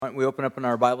Why don't we open up in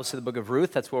our Bibles to the book of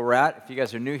Ruth? That's where we're at. If you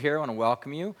guys are new here, I want to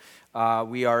welcome you.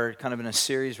 We are kind of in a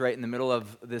series right in the middle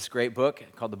of this great book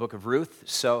called the book of Ruth.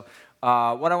 So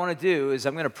what I want to do is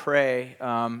I'm going to pray,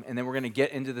 and then we're going to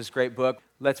get into this great book.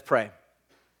 Let's pray.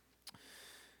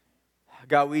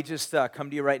 God, we just come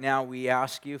to you right now. We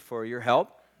ask you for your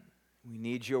help. We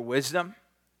need your wisdom.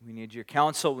 We need your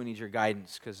counsel. We need your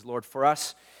guidance. Because, Lord, for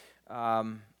us,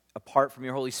 apart from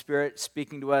your Holy Spirit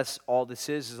speaking to us, all this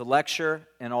is a lecture,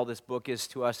 and all this book is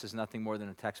to us is nothing more than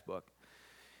a textbook.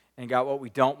 And God, what we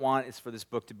don't want is for this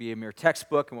book to be a mere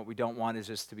textbook, and what we don't want is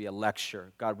just to be a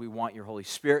lecture. God, we want your Holy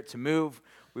Spirit to move.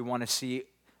 We want to see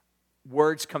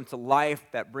words come to life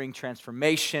that bring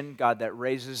transformation, God, that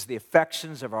raises the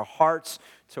affections of our hearts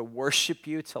to worship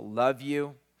you, to love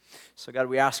you. So God,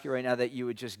 we ask you right now that you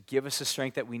would just give us the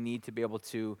strength that we need to be able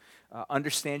to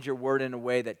understand your word in a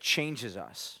way that changes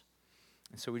us.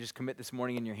 And so we just commit this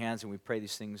morning in your hands, and we pray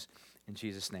these things in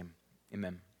Jesus' name.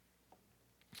 Amen.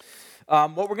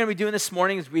 What we're going to be doing this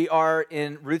morning is we are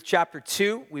in Ruth chapter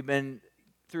 2. We've been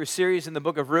through a series in the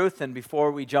book of Ruth, and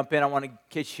before we jump in, I want to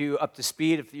get you up to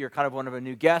speed. If you're kind of one of our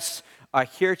new guests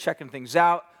here checking things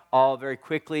out, I'll very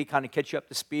quickly kind of catch you up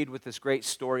to speed with this great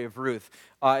story of Ruth.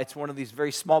 It's one of these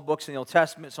very small books in the Old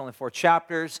Testament. It's only 4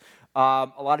 chapters. A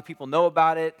lot of people know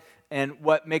about it. And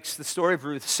what makes the story of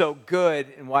Ruth so good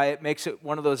and why it makes it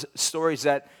one of those stories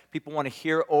that people want to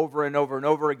hear over and over and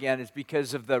over again is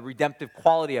because of the redemptive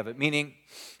quality of it. Meaning,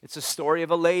 it's a story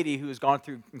of a lady who has gone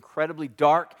through incredibly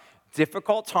dark,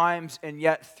 difficult times, and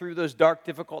yet through those dark,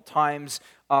 difficult times,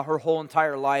 her whole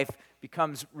entire life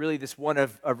becomes really this one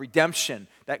of redemption,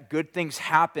 that good things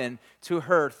happen to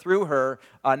her, through her,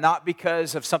 not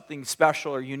because of something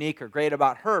special or unique or great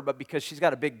about her, but because she's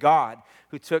got a big God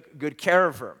who took good care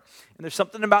of her. And there's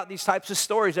something about these types of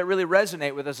stories that really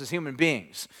resonate with us as human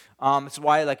beings. It's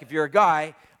why, like, if you're a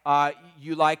guy,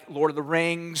 you like Lord of the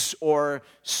Rings or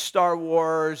Star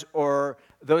Wars or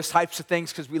those types of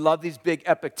things because we love these big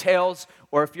epic tales.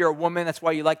 Or if you're a woman, that's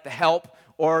why you like The Help.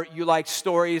 Or you like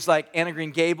stories like Anne of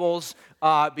Green Gables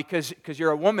because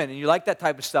you're a woman and you like that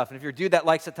type of stuff. And if you're a dude that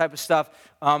likes that type of stuff,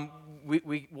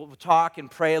 we'll talk and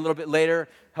pray a little bit later,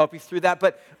 help you through that.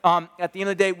 But at the end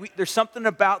of the day, there's something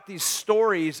about these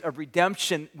stories of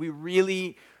redemption we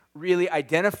really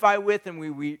identify with and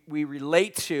we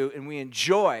relate to and we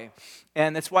enjoy.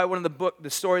 And that's why one of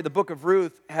the story of the book of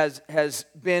Ruth has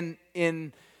been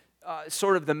in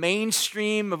sort of the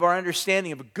mainstream of our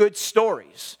understanding of good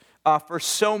stories. For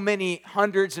so many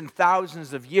hundreds and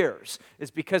thousands of years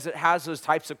is because it has those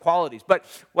types of qualities. But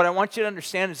what I want you to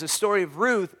understand is the story of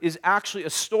Ruth is actually a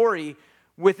story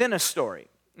within a story.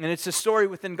 And it's a story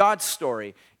within God's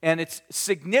story. And it's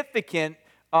significant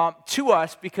to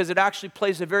us because it actually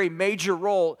plays a very major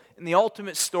role in the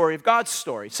ultimate story of God's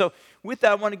story. So with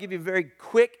that, I want to give you a very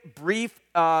quick, brief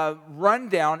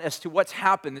rundown as to what's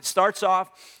happened. It starts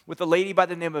off with a lady by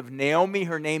the name of Naomi.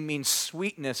 Her name means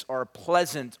sweetness or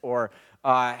pleasant or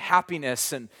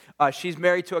happiness. And she's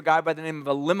married to a guy by the name of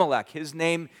Elimelech. His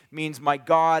name means my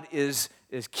God is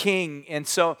king. And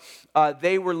so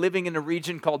they were living in a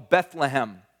region called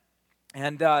Bethlehem.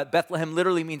 And Bethlehem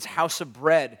literally means house of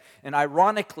bread. And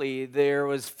ironically, there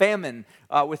was famine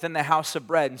within the house of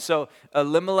bread. And so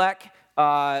Elimelech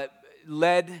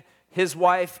led his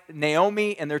wife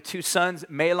Naomi and their 2 sons,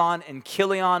 Mahlon and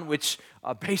Chilion, which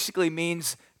basically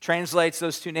translates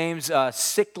those 2 names,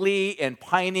 sickly and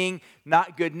pining,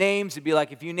 not good names. It'd be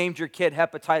like if you named your kid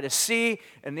hepatitis C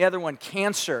and the other one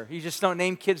cancer. You just don't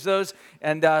name kids those.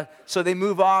 And so they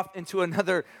move off into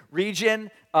another region,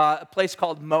 a place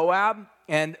called Moab.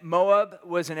 And Moab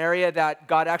was an area that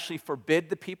God actually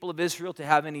forbid the people of Israel to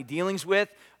have any dealings with,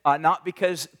 not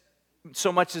because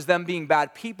so much as them being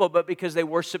bad people, but because they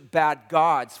worship bad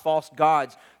gods, false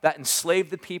gods that enslaved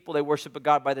the people. They worship a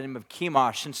god by the name of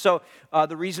Chemosh. And so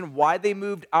the reason why they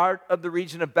moved out of the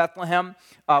region of Bethlehem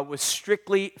was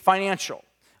strictly financial.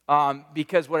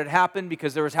 Because what had happened,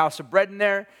 because there was house of bread in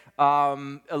there,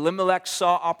 Elimelech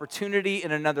saw opportunity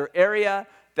in another area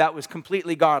that was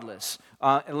completely godless.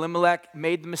 Elimelech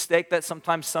made the mistake that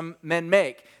sometimes some men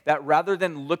make, that rather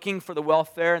than looking for the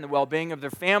welfare and the well-being of their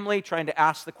family, trying to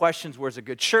ask the questions, where's a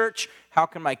good church? How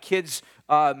can my kids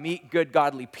meet good,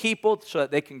 godly people so that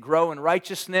they can grow in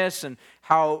righteousness, and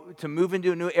how to move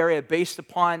into a new area based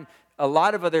upon a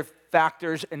lot of other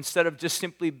factors instead of just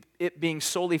simply it being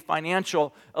solely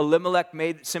financial. Elimelech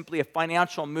made simply a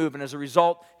financial move, and as a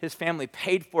result, his family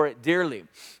paid for it dearly.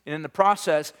 And in the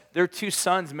process, their 2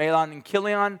 sons, Mahlon and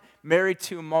Chilion, married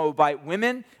 2 Moabite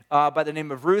women by the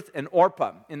name of Ruth and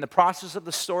Orpah. In the process of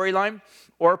the storyline,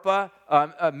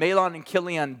 Mahlon and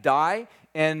Chilion die,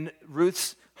 and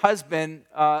Ruth's husband,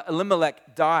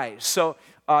 Elimelech, dies. So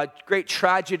great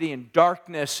tragedy and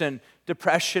darkness and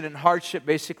depression and hardship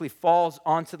basically falls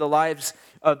onto the lives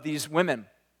of these women.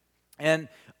 And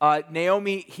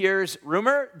Naomi hears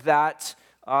rumor that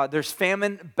there's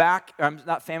famine back,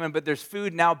 not famine, but there's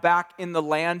food now back in the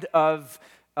land of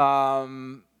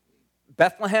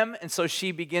Bethlehem, and so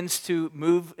she begins to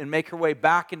move and make her way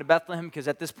back into Bethlehem because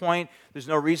at this point, there's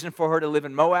no reason for her to live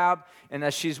in Moab. And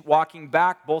as she's walking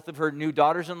back, both of her new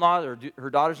daughters-in-law, or her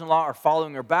daughters-in-law, are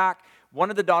following her back. One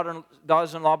of the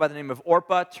daughters-in-law by the name of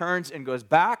Orpah turns and goes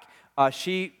back.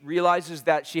 She realizes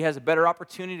that she has a better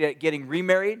opportunity at getting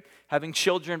remarried, having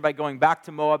children by going back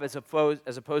to Moab as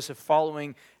opposed to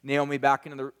following Naomi back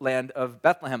into the land of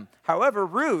Bethlehem. However,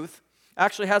 Ruth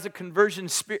actually has a conversion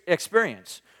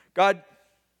experience. God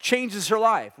changes her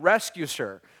life, rescues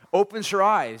her, opens her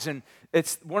eyes, and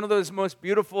it's one of the most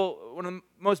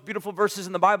beautiful verses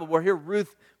in the Bible where here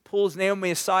Ruth pulls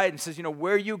Naomi aside and says,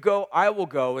 where you go, I will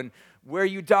go, and where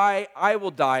you die, I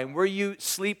will die, and where you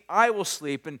sleep, I will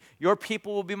sleep, and your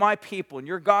people will be my people, and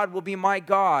your God will be my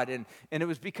God. And it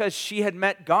was because she had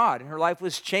met God, and her life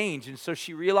was changed, and so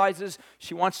she realizes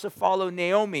she wants to follow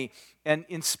Naomi. And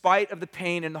in spite of the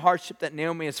pain and the hardship that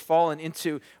Naomi has fallen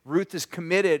into, Ruth is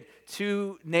committed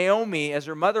to Naomi as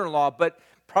her mother-in-law, but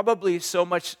probably so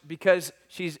much because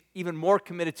she's even more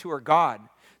committed to her God.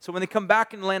 So when they come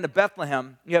back in the land of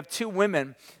Bethlehem, you have two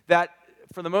women that,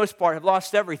 for the most part, have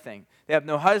lost everything. They have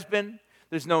no husband.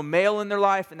 There's no male in their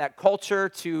life. In that culture,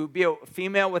 to be a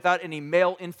female without any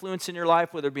male influence in your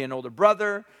life, whether it be an older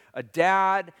brother, a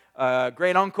dad, a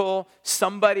great uncle,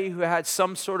 somebody who had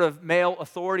some sort of male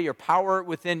authority or power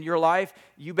within your life,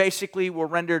 you basically were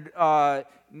rendered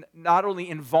not only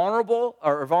invulnerable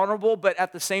or vulnerable, but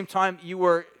at the same time, you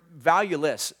were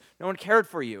valueless. No one cared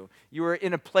for you. You were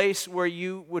in a place where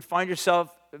you would find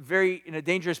yourself in a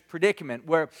dangerous predicament,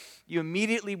 where you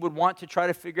immediately would want to try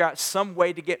to figure out some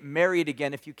way to get married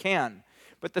again if you can.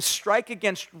 But the strike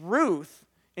against Ruth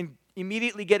in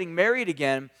immediately getting married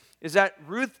again is that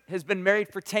Ruth has been married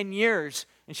for 10 years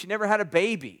and she never had a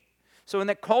baby. So in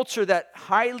that culture that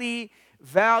highly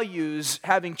values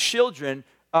having children,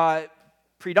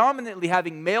 predominantly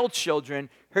having male children,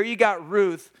 here you got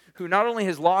Ruth, who not only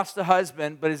has lost a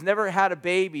husband, but has never had a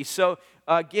baby. So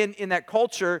again, in that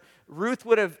culture, Ruth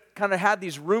would have kind of had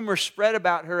these rumors spread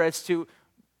about her as to,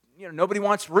 nobody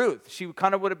wants Ruth. She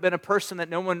kind of would have been a person that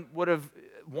no one would have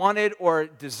wanted or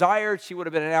desired. She would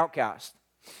have been an outcast.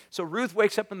 So Ruth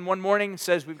wakes up in one morning and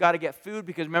says, we've got to get food,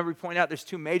 because remember we pointed out there's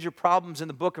two major problems in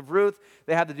the book of Ruth.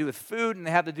 They have to do with food and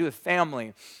they have to do with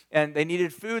family. And they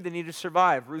needed food, they needed to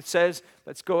survive. Ruth says,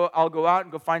 I'll go out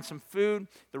and go find some food.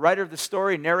 The writer of the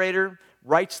story, narrator,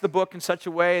 writes the book in such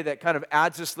a way that kind of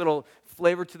adds this little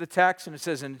flavor to the text, and it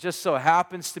says, and it just so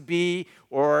happens to be,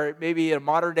 or maybe a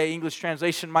modern day English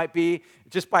translation might be,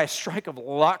 just by a strike of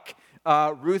luck,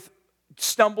 Ruth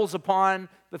stumbles upon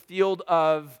the field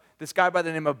of this guy by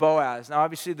the name of Boaz. Now,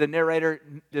 obviously, the narrator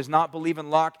does not believe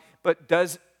in luck, but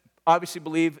does obviously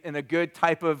believe in a good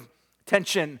type of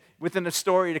tension within the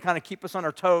story to kind of keep us on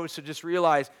our toes, to just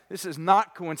realize this is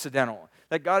not coincidental,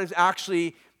 that God is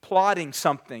actually plotting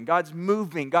something. God's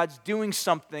moving. God's doing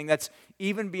something that's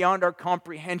even beyond our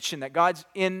comprehension, that God's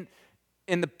in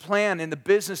the plan, in the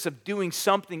business of doing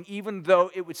something, even though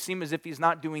it would seem as if he's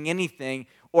not doing anything,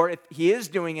 or if he is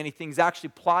doing anything, he's actually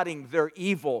plotting their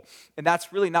evil. And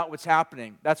that's really not what's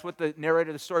happening. That's what the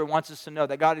narrator of the story wants us to know,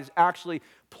 that God is actually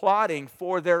plotting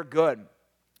for their good.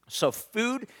 So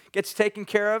food gets taken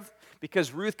care of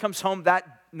because Ruth comes home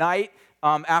that night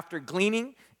after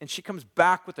gleaning, and she comes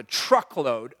back with a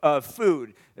truckload of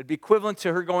food. It'd be equivalent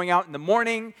to her going out in the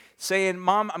morning, saying,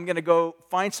 Mom, I'm going to go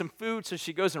find some food. So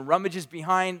she goes and rummages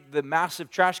behind the massive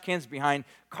trash cans behind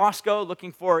Costco,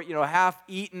 looking for,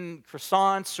 half-eaten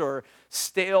croissants or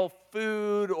stale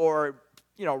food or,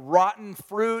 rotten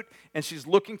fruit. And she's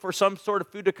looking for some sort of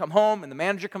food to come home. And the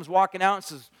manager comes walking out and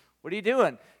says, what are you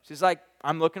doing? She's like,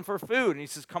 I'm looking for food. And he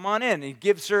says, come on in. And he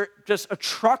gives her just a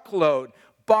truckload,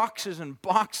 boxes and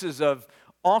boxes of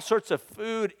all sorts of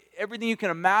food, everything you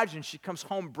can imagine. She comes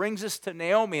home, brings this to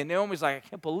Naomi, and Naomi's like, I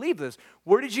can't believe this.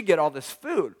 Where did you get all this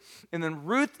food? And then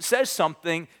Ruth says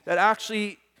something that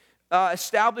actually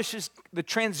establishes the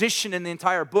transition in the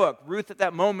entire book. Ruth at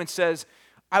that moment says,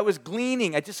 I was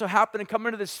gleaning. I just so happened to come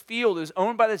into this field. It was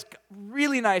owned by this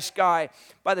really nice guy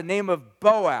by the name of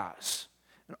Boaz.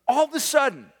 And all of a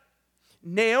sudden,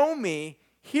 Naomi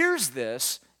hears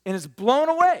this and is blown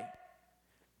away,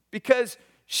 because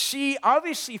she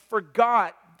obviously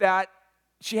forgot that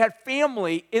she had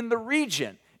family in the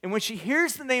region. And when she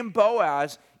hears the name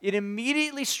Boaz, it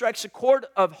immediately strikes a chord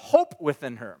of hope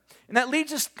within her. And that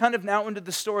leads us kind of now into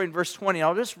the story in verse 20.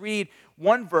 I'll just read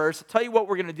one verse. I'll tell you what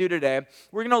we're going to do today.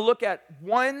 We're going to look at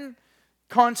one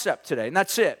concept today, and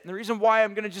that's it. And the reason why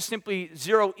I'm going to just simply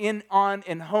zero in on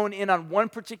and hone in on one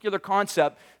particular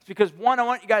concept is because, one, I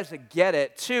want you guys to get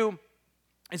it. Two,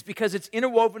 is because it's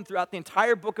interwoven throughout the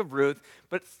entire book of Ruth.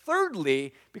 But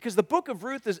thirdly, because the book of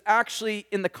Ruth is actually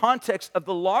in the context of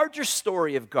the larger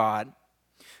story of God,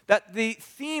 that the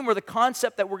theme or the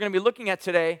concept that we're going to be looking at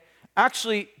today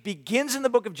actually begins in the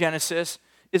book of Genesis,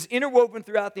 is interwoven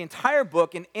throughout the entire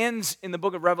book, and ends in the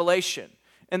book of Revelation.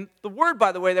 And the word,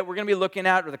 by the way, that we're going to be looking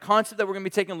at, or the concept that we're going to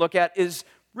be taking a look at, is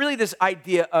really this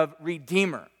idea of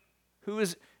redeemer. Who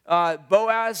is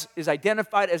Boaz is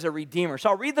identified as a redeemer. So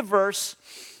I'll read the verse,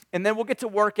 and then we'll get to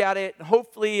work at it.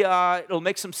 Hopefully, it'll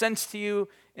make some sense to you,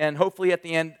 and hopefully at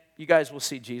the end, you guys will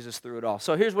see Jesus through it all.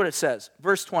 So here's what it says,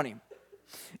 verse 20.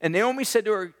 And Naomi said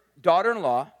to her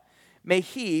daughter-in-law, "May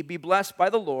he be blessed by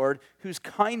the Lord, whose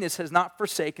kindness has not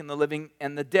forsaken the living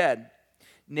and the dead."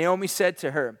 Naomi said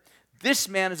to her, "This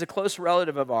man is a close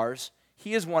relative of ours.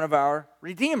 He is one of our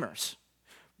redeemers."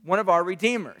 One of our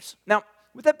redeemers. Now,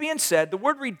 with that being said, the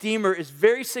word redeemer is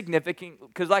very significant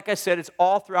because, like I said, it's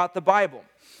all throughout the Bible.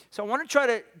 So I want to try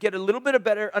to get a little bit of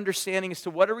better understanding as to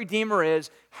what a redeemer is,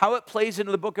 how it plays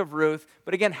into the book of Ruth,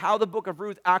 but again, how the book of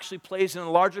Ruth actually plays in a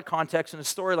larger context and the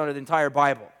storyline of the entire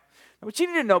Bible. Now, what you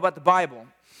need to know about the Bible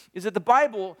is that the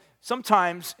Bible,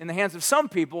 sometimes in the hands of some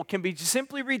people, can be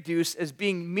simply reduced as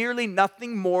being merely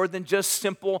nothing more than just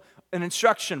simple an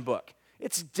instruction book.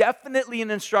 It's definitely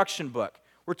an instruction book.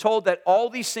 We're told that all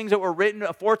these things that were written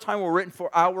aforetime were written for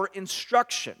our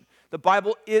instruction. The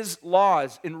Bible is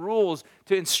laws and rules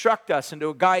to instruct us and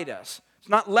to guide us. It's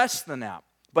not less than that,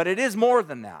 but it is more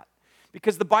than that.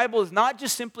 Because the Bible is not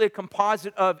just simply a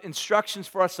composite of instructions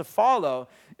for us to follow,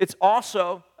 it's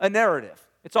also a narrative.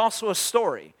 It's also a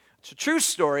story. It's a true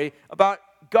story about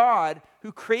God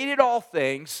who created all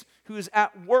things, who is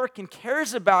at work and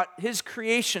cares about his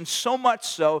creation so much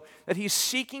so that he's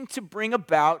seeking to bring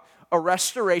about a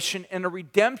restoration and a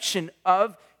redemption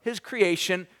of his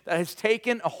creation that has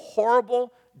taken a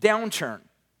horrible downturn.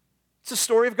 It's the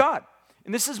story of God.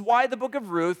 And this is why the book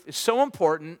of Ruth is so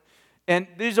important, and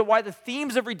these are why the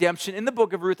themes of redemption in the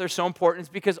book of Ruth are so important. It's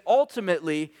because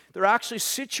ultimately they're actually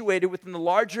situated within the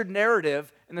larger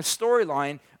narrative and the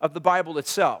storyline of the Bible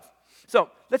itself. So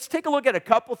let's take a look at a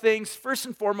couple things. First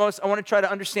and foremost, I want to try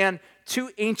to understand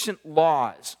two ancient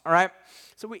laws, all right?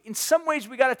 So in some ways,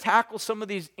 we got to tackle some of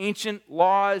these ancient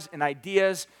laws and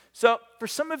ideas. So for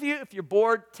some of you, if you're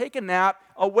bored, take a nap.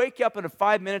 I'll wake you up in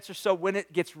 5 minutes or so when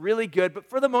it gets really good. But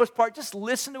for the most part, just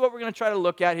listen to what we're going to try to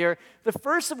look at here. The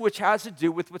first of which has to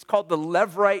do with what's called the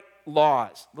Levirate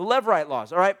laws. The Levirate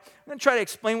laws, all right? I'm going to try to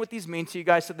explain what these mean to you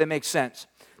guys so they make sense.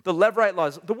 The Levirate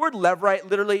laws. The word Levirate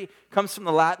literally comes from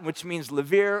the Latin, which means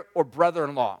levir or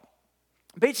brother-in-law.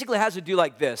 Basically, it has to do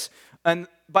like this. And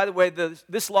by the way,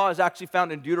 this law is actually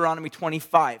found in Deuteronomy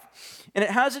 25. And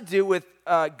it has to do with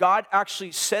God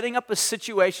actually setting up a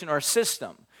situation or a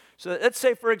system. So let's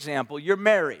say, for example, you're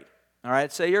married. All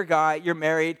right, say you're a guy, you're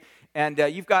married, and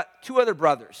you've got two other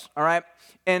brothers. All right,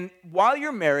 and while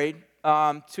you're married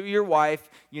to your wife,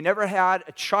 you never had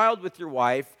a child with your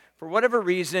wife. For whatever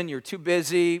reason, you're too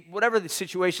busy, whatever the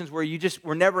situations where you just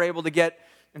were never able to get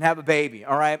and have a baby.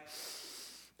 All right,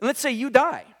 and let's say you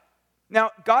die.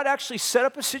 Now, God actually set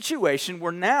up a situation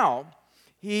where now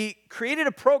he created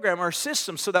a program or a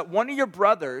system so that one of your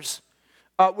brothers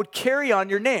would carry on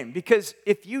your name. Because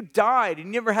if you died and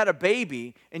you never had a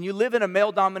baby and you live in a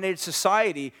male-dominated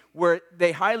society where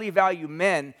they highly value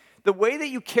men, the way that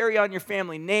you carry on your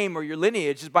family name or your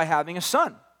lineage is by having a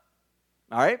son.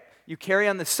 All right? You carry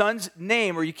on the son's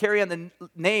name, or you carry on the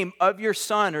name of your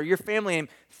son or your family name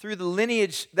through the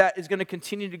lineage that is going to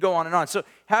continue to go on and on. So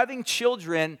having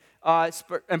children,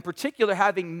 in particular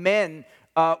having men,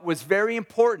 was very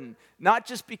important. Not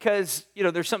just because,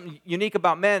 there's something unique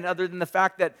about men other than the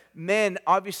fact that men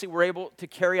obviously were able to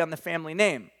carry on the family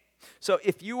name. So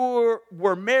if you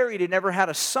were married and never had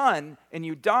a son and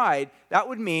you died, that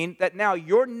would mean that now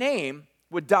your name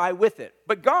would die with it.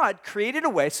 But God created a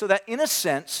way so that, in a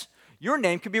sense, your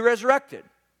name could be resurrected.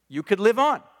 You could live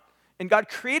on. And God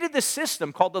created this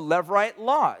system called the Levirate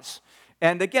laws.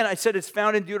 And again, I said it's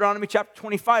found in Deuteronomy chapter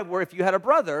 25, where if you had a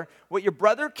brother, what your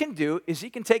brother can do is he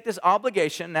can take this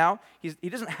obligation. Now, he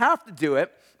doesn't have to do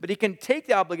it, but he can take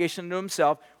the obligation to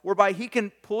himself, whereby he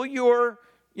can pull your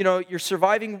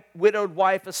surviving widowed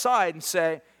wife aside and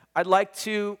say, I'd like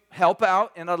to help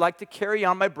out, and I'd like to carry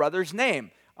on my brother's name.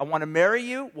 I want to marry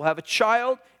you, we'll have a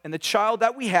child, and the child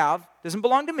that we have doesn't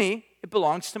belong to me, it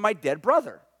belongs to my dead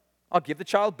brother. I'll give the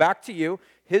child back to you.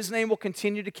 His name will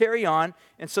continue to carry on.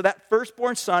 And so that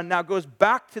firstborn son now goes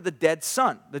back to the dead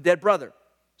son, the dead brother.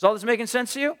 Is all this making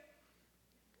sense to you?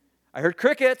 I heard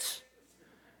crickets.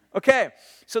 Okay,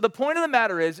 so the point of the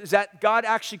matter is that God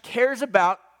actually cares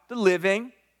about the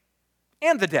living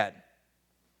and the dead.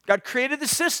 God created the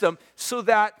system so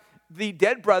that the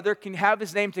dead brother can have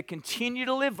his name to continue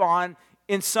to live on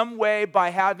in some way by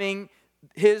having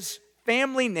his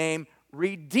family name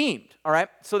redeemed, all right?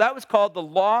 So that was called the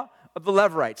law of the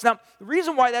Levirites. Now, the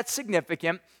reason why that's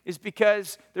significant is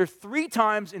because there are 3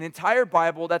 times in the entire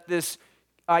Bible that this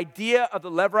idea of the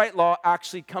Levirate law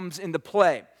actually comes into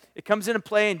play. It comes into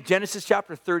play in Genesis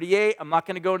chapter 38. I'm not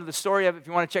going to go into the story of it. If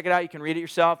you want to check it out, you can read it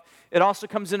yourself. It also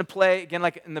comes into play, again,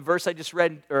 like in the verse I just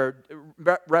read, or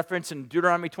reference in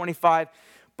Deuteronomy 25.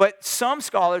 But some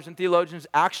scholars and theologians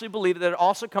actually believe that it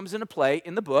also comes into play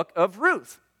in the book of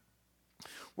Ruth.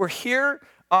 Where here,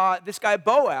 this guy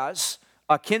Boaz,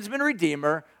 a kinsman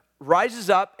redeemer, rises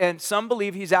up, and some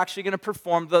believe he's actually going to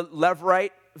perform the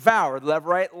Levirate vow, or the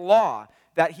Levirate law,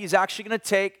 that he's actually going to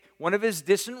take one of his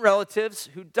distant relatives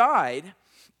who died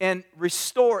and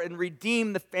restore and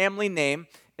redeem the family name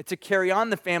and to carry on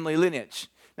the family lineage.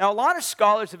 Now, a lot of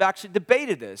scholars have actually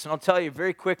debated this, and I'll tell you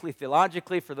very quickly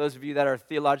theologically, for those of you that are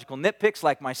theological nitpicks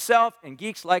like myself and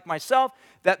geeks like myself,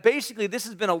 that basically this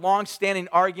has been a long-standing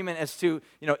argument as to,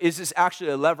 is this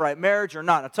actually a Levirate marriage or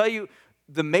not? I'll tell you,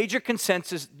 the major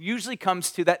consensus usually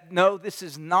comes to that, no, this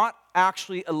is not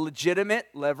actually a legitimate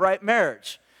Levirate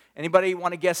marriage. Anybody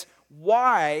want to guess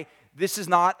why this is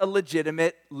not a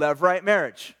legitimate Levirate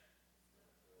marriage?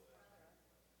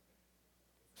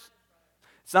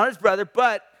 It's not his brother,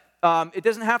 but it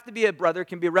doesn't have to be a brother. It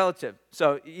can be a relative.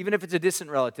 So even if it's a distant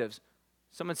relative.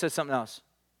 Someone says something else.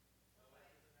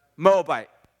 Moabite.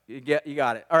 You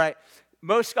got it. All right.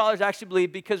 Most scholars actually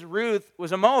believe because Ruth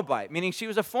was a Moabite, meaning she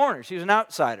was a foreigner. She was an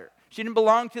outsider. She didn't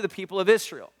belong to the people of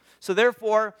Israel. So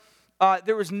therefore,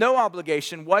 there was no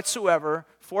obligation whatsoever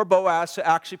for Boaz to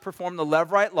actually perform the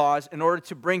Levirate laws in order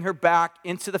to bring her back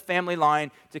into the family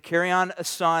line, to carry on a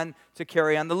son, to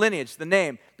carry on the lineage, the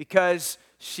name, because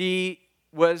she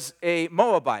was a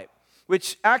Moabite,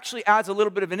 which actually adds a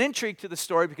little bit of an intrigue to the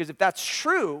story, because if that's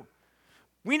true,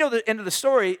 we know the end of the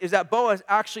story is that Boaz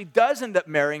actually does end up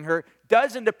marrying her,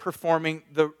 does end up performing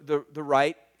the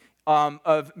rite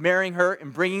of marrying her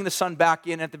and bringing the son back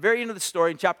in. At the very end of the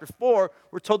story, in chapter 4,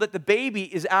 we're told that the baby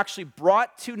is actually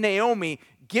brought to Naomi,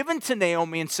 given to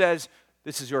Naomi, and says,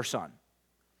 this is your son.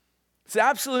 It's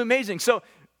absolutely amazing. So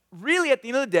really, at the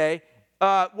end of the day,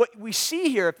 what we see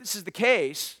here, if this is the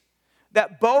case,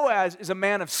 that Boaz is a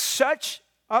man of such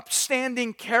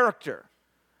upstanding character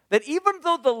that even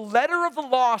though the letter of the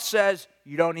law says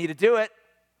you don't need to do it,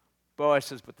 Boaz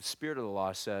says, but the spirit of the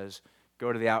law says,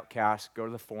 go to the outcast, go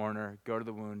to the foreigner, go to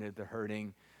the wounded, the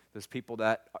hurting, those people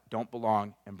that don't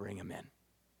belong, and bring them in.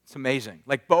 It's amazing.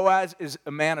 Like, Boaz is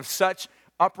a man of such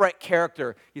upright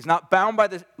character. He's not bound by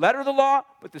the letter of the law,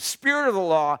 but the spirit of the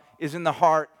law is in the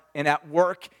heart and at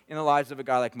work in the lives of a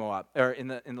guy like Moab, or in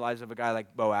the lives of a guy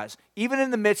like Boaz. Even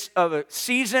in the midst of a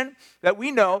season that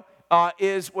we know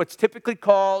is what's typically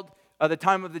called the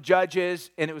time of the judges,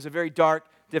 and it was a very dark,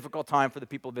 difficult time for the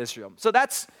people of Israel. So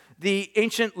that's the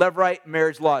ancient Levirate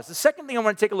marriage laws. The second thing I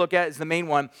want to take a look at is the main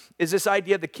one, is this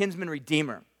idea of the kinsman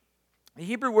redeemer. The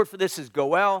Hebrew word for this is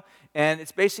goel, and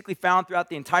it's basically found throughout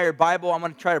the entire Bible. I'm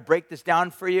going to try to break this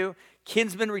down for you.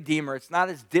 Kinsman redeemer. It's not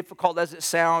as difficult as it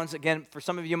sounds. Again, for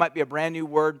some of you, it might be a brand new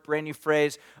word, brand new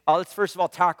phrase. Let's first of all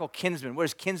tackle kinsman. What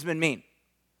does kinsman mean?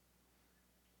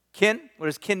 Kin? What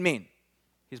does kin mean?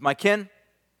 He's my kin?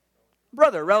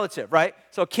 Brother, relative, right?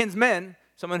 So kinsman,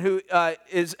 someone who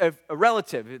is a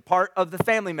relative, part of the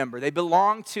family member. They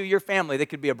belong to your family. They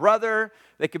could be a brother.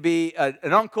 They could be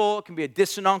an uncle. It can be a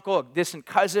distant uncle, a distant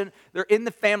cousin. They're in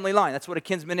the family line. That's what a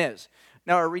kinsman is.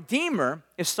 Now, a redeemer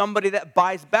is somebody that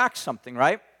buys back something,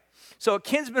 right? So a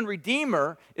kinsman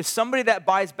redeemer is somebody that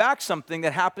buys back something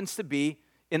that happens to be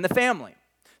in the family.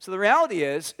 So the reality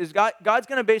is God's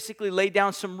going to basically lay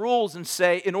down some rules and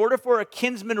say, in order for a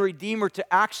kinsman redeemer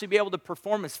to actually be able to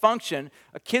perform his function,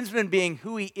 a kinsman being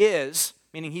who he is,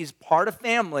 meaning he's part of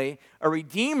family, a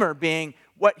redeemer being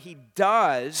what he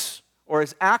does or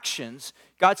his actions,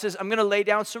 God says, I'm going to lay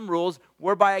down some rules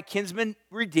whereby a kinsman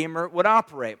redeemer would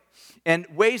operate and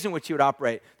ways in which he would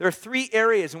operate. There are 3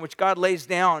 areas in which God lays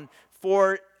down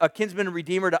for a kinsman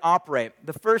redeemer to operate.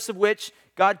 The first of which,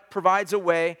 God provides a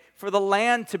way for the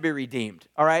land to be redeemed.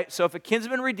 All right? So if a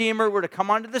kinsman redeemer were to come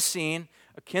onto the scene,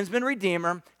 a kinsman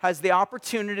redeemer has the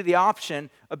opportunity, the option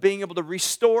of being able to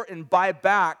restore and buy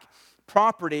back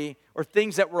property or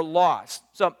things that were lost.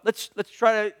 So let's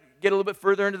try to get a little bit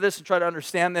further into this and try to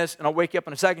understand this, and I'll wake you up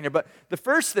in a second here. But the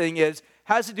first thing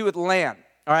has to do with land,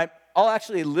 all right? I'll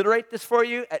actually alliterate this for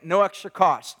you at no extra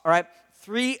cost, all right?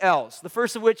 3 L's. The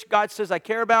first of which God says I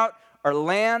care about are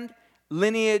land,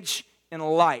 lineage, and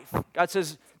life. God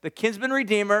says the kinsman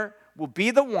redeemer will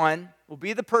be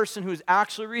the person who's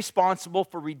actually responsible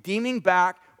for redeeming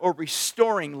back or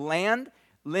restoring land,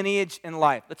 lineage, and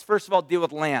life. Let's first of all deal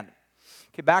with land.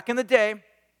 Okay, back in the day,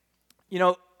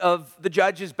 of the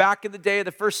judges, back in the day of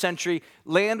the first century,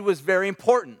 land was very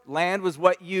important. Land was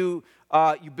what you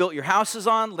built your houses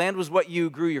on. Land was what you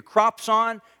grew your crops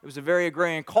on. It was a very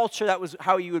agrarian culture. That was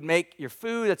how you would make your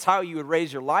food. That's how you would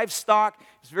raise your livestock.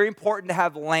 It's very important to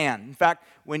have land. In fact,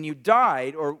 when you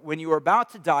died or when you were about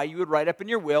to die, you would write up in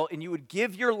your will and you would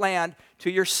give your land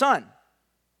to your son.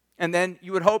 And then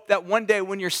you would hope that one day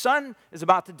when your son is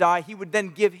about to die, he would then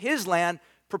give his land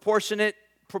proportionately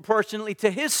to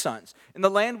his sons. And the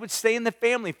land would stay in the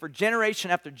family for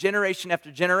generation after generation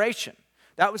after generation.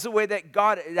 That was the way that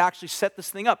God had actually set this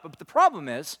thing up. But the problem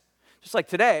is, just like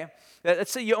today, that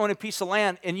let's say you own a piece of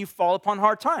land and you fall upon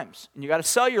hard times and you got to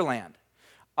sell your land.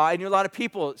 I knew a lot of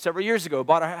people several years ago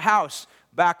bought a house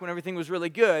back when everything was really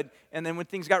good, and then when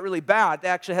things got really bad, they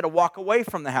actually had to walk away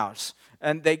from the house.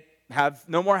 And they have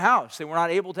no more house. They were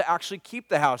not able to actually keep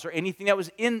the house or anything that was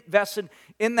invested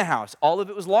in the house. All of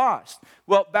it was lost.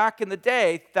 Well, back in the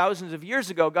day, thousands of years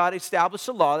ago, God established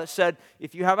a law that said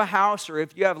if you have a house or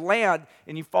if you have land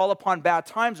and you fall upon bad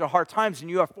times or hard times and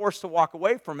you are forced to walk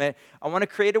away from it, I want to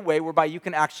create a way whereby you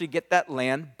can actually get that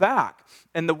land back.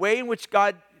 And the way in which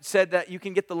God said that you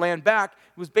can get the land back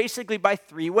was basically by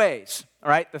 3 ways. All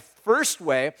right? The first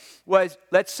way was,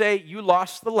 let's say you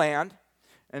lost the land,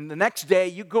 and the next day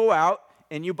you go out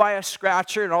and you buy a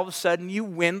scratcher and all of a sudden you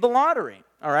win the lottery,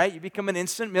 all right? You become an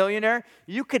instant millionaire.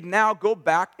 You could now go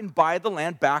back and buy the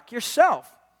land back yourself.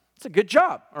 It's a good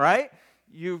job, all right?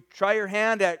 You try your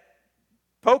hand at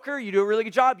poker, you do a really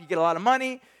good job, you get a lot of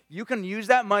money. You can use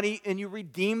that money and you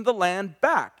redeem the land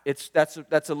back.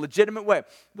 That's a legitimate way.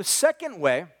 The second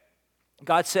way,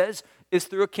 God says, is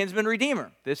through a kinsman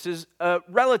redeemer. This is a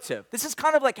relative. This is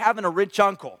kind of like having a rich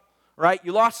uncle, right?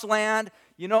 You lost land.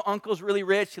 You know uncle's really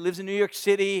rich. He lives in New York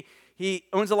City. He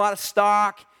owns a lot of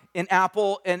stock in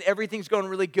Apple, and everything's going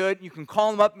really good. You can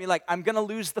call him up and be like, I'm going to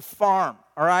lose the farm,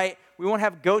 all right? We won't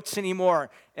have goats anymore,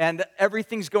 and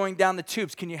everything's going down the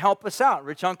tubes. Can you help us out?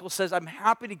 Rich uncle says, I'm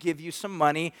happy to give you some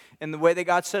money. And the way that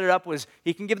God set it up was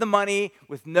he can give the money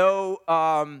with no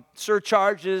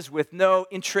surcharges, with no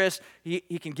interest.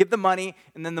 He can give the money,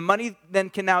 and then the money then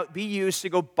can now be used to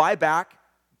go buy back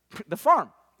the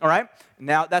farm. All right?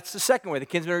 Now, that's the second way, the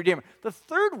kinsman redeemer. The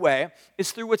third way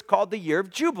is through what's called the year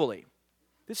of Jubilee.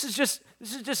 This is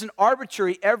just an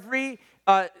arbitrary, every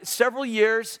several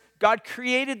years, God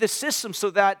created the system so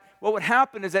that what would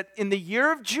happen is that in the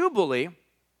year of Jubilee,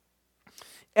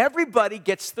 everybody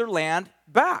gets their land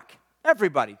back.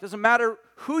 Everybody. Doesn't matter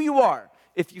who you are.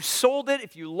 If you sold it,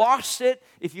 if you lost it,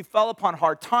 if you fell upon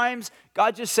hard times,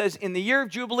 God just says in the year of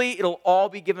Jubilee, it'll all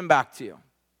be given back to you.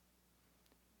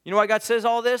 You know why God says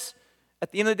all this?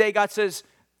 At the end of the day, God says,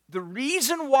 the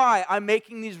reason why I'm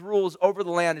making these rules over the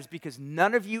land is because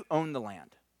none of you own the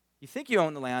land. You think you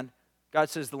own the land. God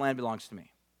says the land belongs to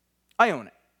me. I own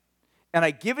it. And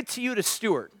I give it to you to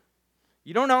steward.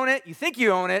 You don't own it. You think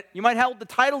you own it. You might hold the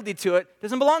title deed to it. It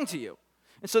doesn't belong to you.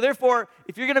 And so therefore,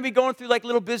 if you're going to be going through like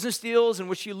little business deals in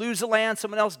which you lose the land,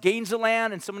 someone else gains the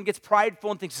land, and someone gets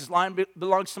prideful and thinks this land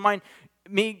belongs to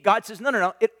me, God says,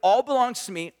 no. It all belongs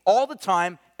to me all the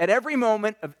time, at every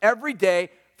moment of every day,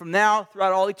 from now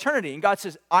throughout all eternity. And God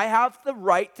says, I have the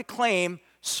right to claim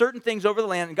certain things over the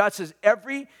land. And God says,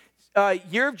 every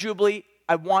year of Jubilee,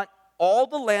 I want all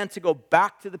the land to go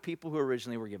back to the people who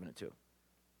originally were given it to.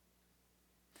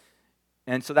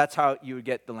 And so that's how you would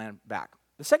get the land back.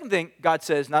 The second thing, God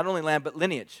says, not only land, but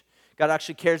lineage. God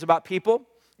actually cares about people.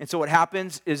 And so what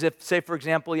happens is if, say, for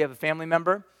example, you have a family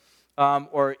member,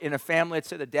 or in a family, let's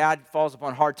say the dad falls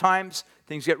upon hard times,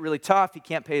 things get really tough, he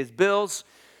can't pay his bills,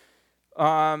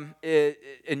 and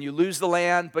you lose the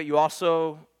land, but you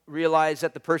also realize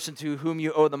that the person to whom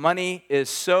you owe the money is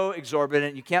so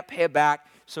exorbitant, you can't pay it back,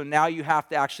 so now you have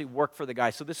to actually work for the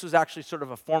guy. So this was actually sort of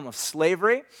a form of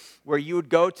slavery, where you would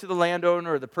go to the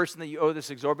landowner or the person that you owe this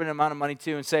exorbitant amount of money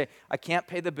to and say, I can't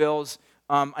pay the bills,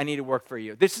 I need to work for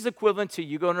you. This is equivalent to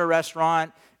you going to a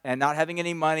restaurant and not having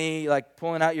any money, like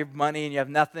pulling out your money and you have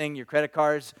nothing, your credit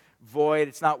card's void,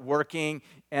 it's not working,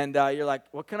 and you're like,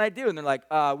 what can I do? And they're like,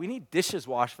 we need dishes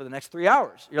washed for the next 3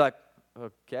 hours. You're like,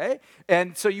 okay.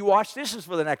 And so you wash dishes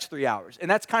for the next 3 hours. And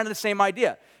that's kind of the same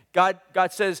idea. God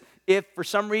says, if for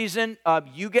some reason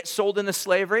you get sold into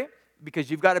slavery, because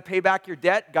you've got to pay back your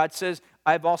debt, God says,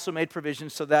 I've also made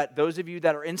provisions so that those of you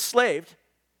that are enslaved,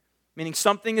 meaning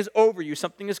something is over you,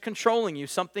 something is controlling you,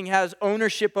 something has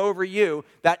ownership over you,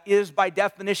 that is by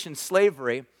definition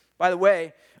slavery. By the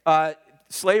way,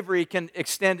 slavery can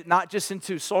extend not just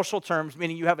into social terms,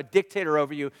 meaning you have a dictator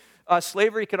over you.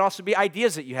 Slavery can also be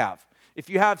ideas that you have. If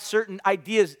you have certain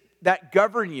ideas that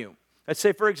govern you, let's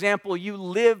say, for example, you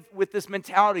live with this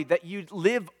mentality that you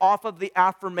live off of the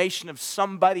affirmation of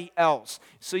somebody else.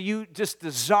 So you just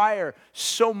desire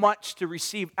so much to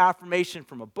receive affirmation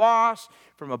from a boss,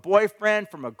 from a boyfriend,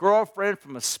 from a girlfriend,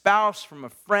 from a spouse, from a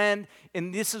friend.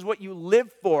 And this is what you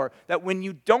live for, that when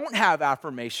you don't have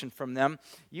affirmation from them,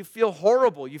 you feel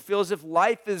horrible. You feel as if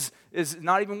life is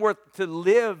not even worth to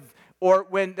live. Or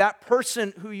when that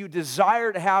person who you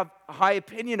desire to have a high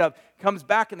opinion of comes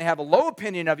back and they have a low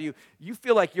opinion of you, you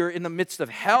feel like you're in the midst of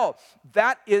hell.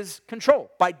 That is control.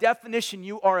 By definition,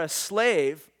 you are a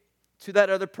slave to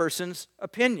that other person's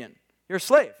opinion. You're a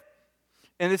slave.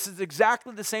 And this is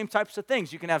exactly the same types of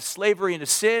things. You can have slavery into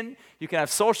sin. You can have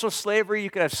social slavery.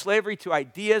 You can have slavery to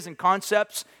ideas and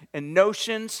concepts and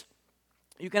notions.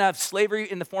 You can have slavery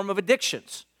in the form of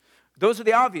addictions. Those are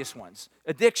the obvious ones,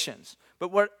 addictions.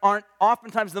 But what aren't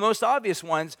oftentimes the most obvious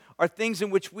ones are things in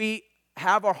which we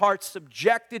have our hearts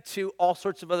subjected to all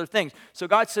sorts of other things. So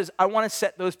God says, I want to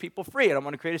set those people free, and I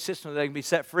want to create a system that they can be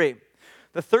set free.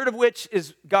 The third of which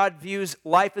is God views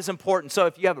life as important. So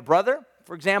if you have a brother,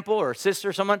 for example, or a sister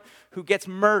or someone who gets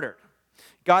murdered,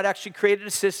 God actually created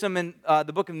a system in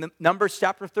the book of Numbers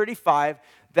chapter 35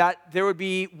 that there would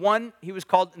be one, he was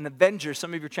called an avenger.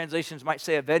 Some of your translations might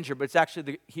say avenger, but it's actually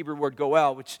the Hebrew word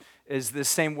goel, which is the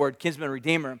same word, kinsman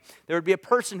redeemer. There would be a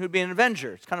person who'd be an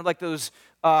avenger. It's kind of like those,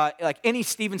 like any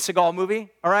Steven Seagal movie,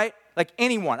 all right? Like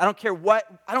anyone. I don't care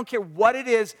what it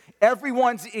is.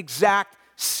 Everyone's the exact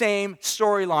same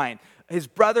storyline. His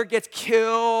brother gets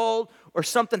killed or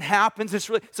something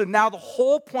happens. So now the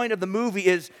whole point of the movie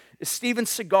is Steven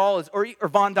Seagal or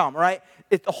Von Damme, right?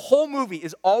 The whole movie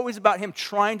is always about him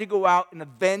trying to go out and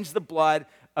avenge the blood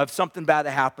of something bad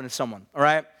that happened to someone, all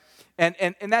right? And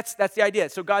that's the idea.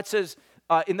 So God says,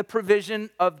 in the provision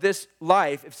of this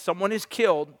life, if someone is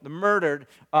killed, murdered,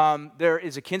 there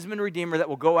is a kinsman redeemer that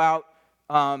will go out,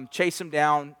 chase him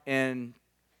down, and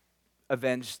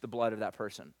avenge the blood of that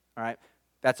person, all right?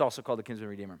 That's also called the kinsman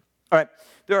redeemer. All right,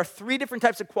 there are 3 different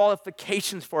types of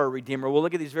qualifications for a redeemer. We'll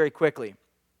look at these very quickly.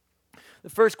 The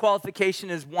first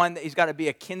qualification is one that he's got to be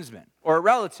a kinsman or a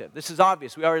relative. This is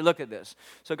obvious. We already looked at this.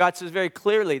 So God says very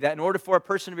clearly that in order for a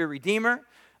person to be a redeemer,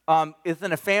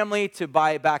 within a family to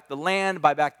buy back the land,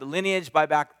 buy back the lineage, buy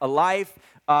back a life,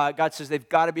 God says they've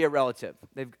got to be a relative.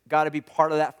 They've got to be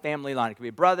part of that family line. It can be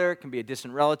a brother, it can be a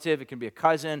distant relative, it can be a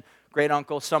cousin, great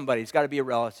uncle, somebody. It's got to be a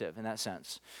relative in that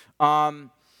sense.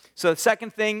 So the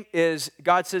second thing is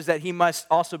God says that he must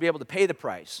also be able to pay the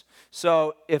price.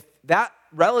 So if that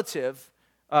relative,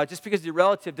 just because he's a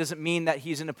relative doesn't mean that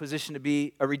he's in a position to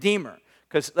be a redeemer.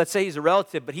 Because let's say he's a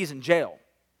relative, but he's in jail.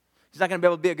 He's not going to be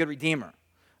able to be a good redeemer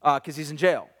because he's in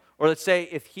jail. Or let's say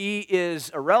if he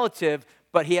is a relative,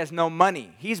 but he has no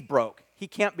money, he's broke. He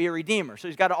can't be a redeemer. So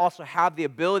he's got to also have the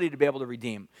ability to be able to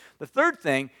redeem. The third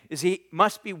thing is he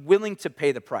must be willing to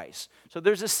pay the price. So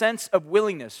there's a sense of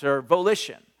willingness or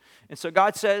volition. And so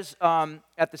God says,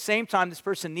 at the same time, this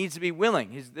person needs to be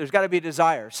willing. There's got to be a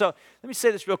desire. So let me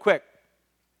say this real quick.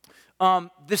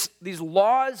 These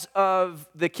laws of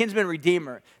the kinsman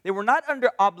redeemer, they were not under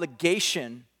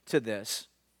obligation to this.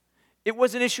 It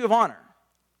was an issue of honor.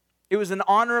 It was an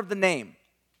honor of the name.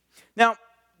 Now,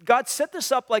 God set this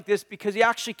up like this because he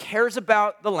actually cares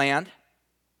about the land.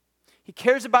 He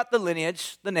cares about the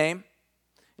lineage, the name,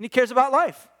 and he cares about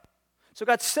life. So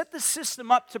God set the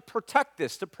system up to protect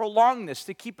this, to prolong this,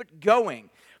 to keep it going.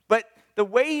 But the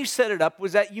way he set it up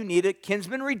was that you need a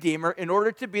kinsman redeemer in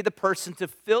order to be the person to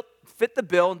fit the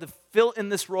bill and to fill in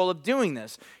this role of doing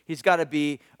this. He's got to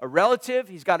be a relative,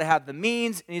 he's got to have the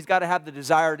means, and he's got to have the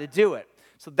desire to do it.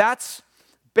 So that's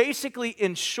basically,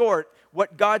 in short,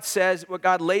 what God says, what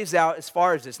God lays out as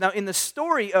far as this. Now, in the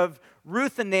story of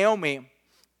Ruth and Naomi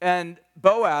and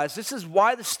Boaz, this is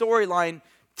why the storyline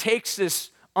takes this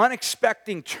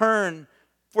unexpected turn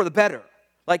for the better.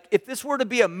 Like, if this were to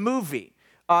be a movie,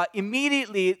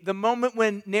 immediately, the moment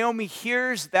when Naomi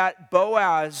hears that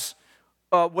Boaz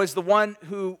was the one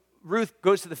who Ruth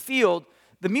goes to the field,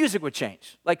 the music would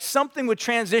change. Like, something would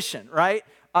transition, right?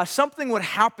 Something would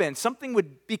happen. Something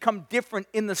would become different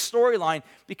in the storyline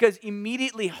because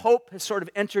immediately hope has sort of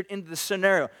entered into the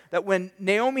scenario. That when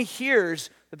Naomi hears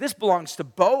that this belongs to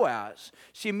Boaz,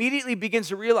 she immediately begins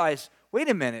to realize, wait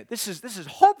a minute, this is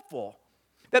hopeful.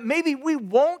 That maybe we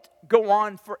won't go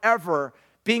on forever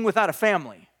being without a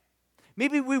family.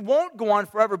 Maybe we won't go on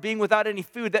forever being without any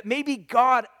food. That maybe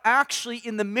God actually,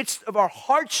 in the midst of our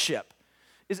hardship,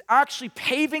 is actually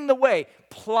paving the way,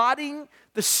 plotting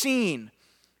the scene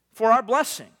for our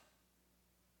blessing.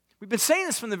 We've been saying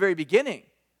this from the very beginning,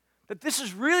 that this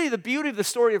is really the beauty of the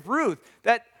story of Ruth,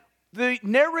 that the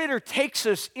narrator takes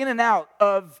us in and out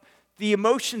of the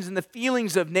emotions and the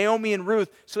feelings of Naomi and Ruth,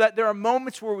 so that there are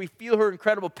moments where we feel her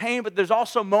incredible pain, but there's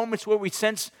also moments where we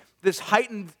sense this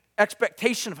heightened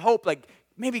expectation of hope, like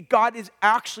maybe God is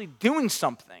actually doing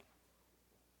something.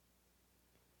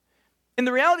 And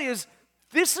the reality is,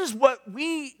 this is what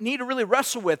we need to really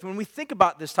wrestle with when we think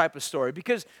about this type of story,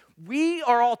 because we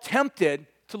are all tempted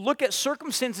to look at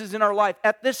circumstances in our life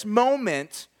at this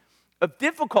moment of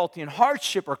difficulty and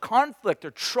hardship or conflict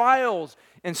or trials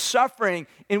and suffering,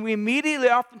 and we immediately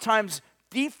oftentimes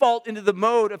default into the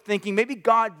mode of thinking, maybe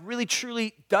God really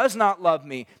truly does not love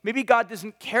me. Maybe God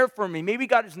doesn't care for me. Maybe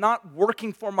God is not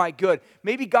working for my good.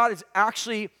 Maybe God is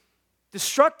actually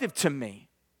destructive to me.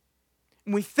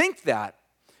 And we think that.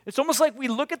 It's almost like we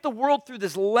look at the world through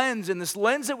this lens, and this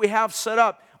lens that we have set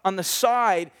up on the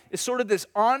side is sort of this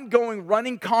ongoing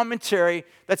running commentary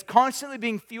that's constantly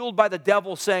being fueled by the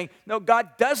devil saying, no, God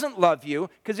doesn't love you,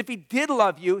 because if he did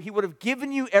love you, he would have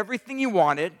given you everything you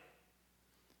wanted.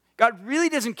 God really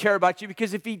doesn't care about you,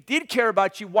 because if he did care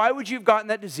about you, why would you have gotten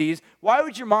that disease? Why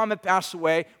would your mom have passed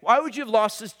away? Why would you have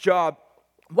lost this job?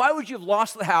 Why would you have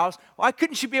lost the house? Why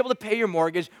couldn't you be able to pay your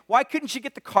mortgage? Why couldn't you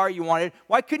get the car you wanted?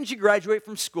 Why couldn't you graduate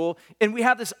from school? And we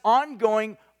have this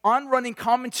ongoing, on-running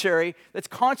commentary that's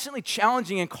constantly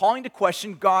challenging and calling to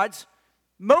question God's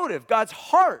motive, God's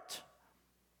heart.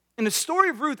 And the story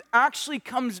of Ruth actually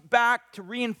comes back to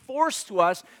reinforce to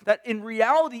us that in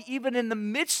reality, even in the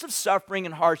midst of suffering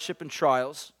and hardship and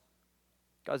trials,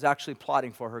 God's actually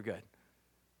plotting for her good.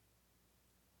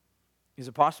 Is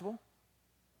it possible?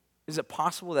 Is it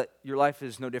possible that your life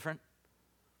is no different?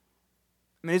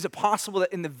 I mean, is it possible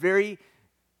that in the very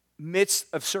midst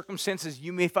of circumstances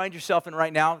you may find yourself in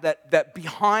right now, that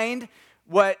behind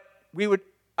what we would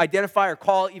identify or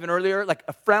call even earlier, like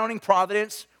a frowning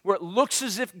providence, where it looks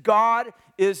as if God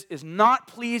is not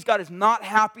pleased, God is not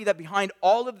happy, that behind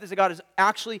all of this, God is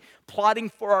actually plotting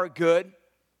for our good?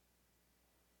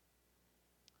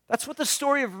 That's what the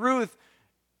story of Ruth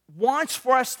wants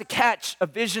for us to catch a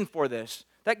vision for this,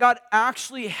 that God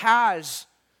actually has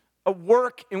a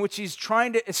work in which he's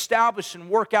trying to establish and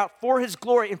work out for his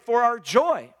glory and for our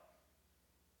joy.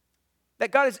 That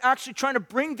God is actually trying to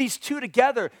bring these two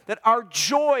together, that our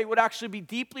joy would actually be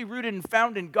deeply rooted and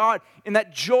found in God, and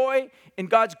that joy and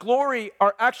God's glory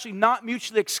are actually not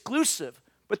mutually exclusive,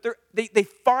 but they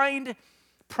find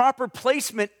proper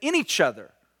placement in each other,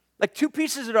 like two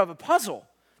pieces of a puzzle,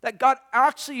 that God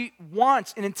actually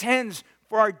wants and intends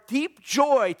for our deep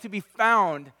joy to be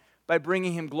found by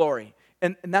bringing him glory.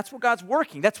 And that's what God's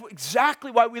working. That's exactly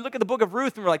why we look at the book of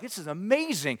Ruth and we're like, this is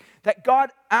amazing. That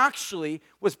God actually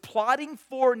was plotting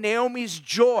for Naomi's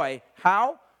joy.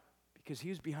 How? Because he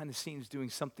was behind the scenes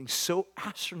doing something so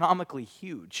astronomically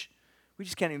huge. We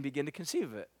just can't even begin to conceive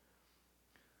of it.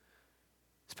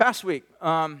 This past week,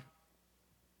 one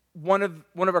of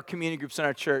our community groups in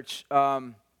our church,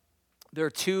 there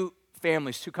are two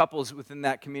families, two couples within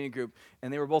that community group,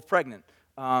 and they were both pregnant.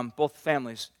 Both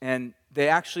families, and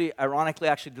they ironically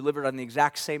delivered on the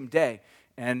exact same day.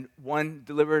 And one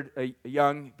delivered a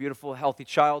young, beautiful, healthy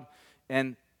child,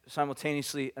 and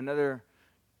simultaneously another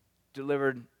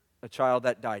delivered a child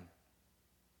that died.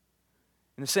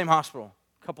 In the same hospital,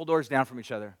 a couple doors down from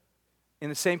each other. In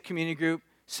the same community group,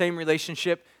 same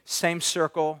relationship, same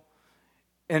circle.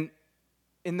 And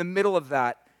in the middle of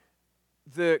that,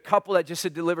 the couple that just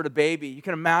had delivered a baby, you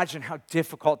can imagine how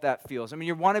difficult that feels. I mean,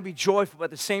 you want to be joyful, but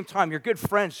at the same time, your good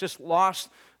friends just lost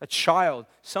a child,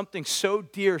 something so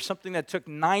dear, something that took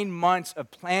 9 months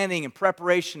of planning and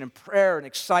preparation and prayer and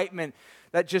excitement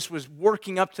that just was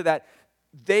working up to that.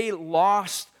 They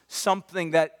lost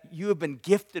something that you have been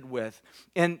gifted with.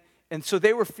 And so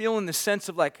they were feeling the sense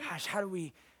of like, gosh, how do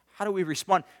we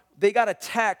respond? They got a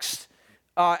text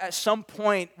at some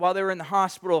point while they were in the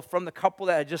hospital from the couple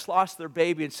that had just lost their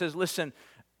baby, and says, listen,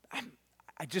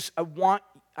 I want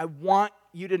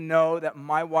you to know that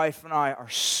my wife and I are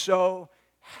so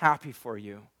happy for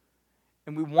you,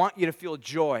 and we want you to feel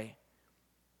joy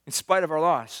in spite of our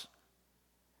loss.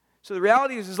 So the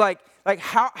reality is like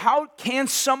how can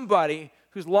somebody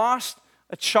who's lost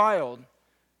a child,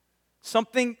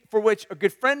 something for which a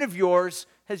good friend of yours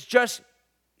has just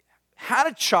had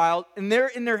a child, and they're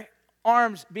in their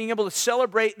arms being able to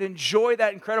celebrate and enjoy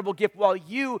that incredible gift while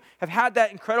you have had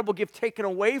that incredible gift taken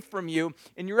away from you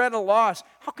and you're at a loss,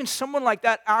 how can someone like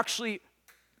that actually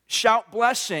shout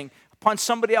blessing upon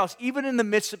somebody else, even in the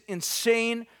midst of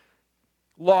insane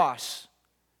loss.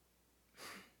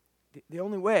 The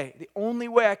only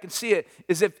way I can see it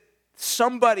is if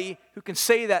somebody who can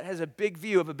say that has a big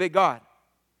view of a big God.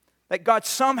 That God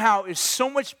somehow is so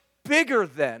much bigger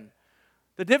than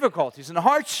the difficulties and the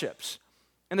hardships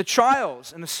and the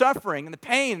trials and the suffering and the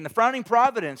pain and the frowning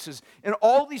providences and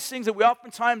all these things that we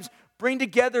oftentimes bring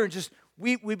together and just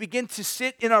we begin to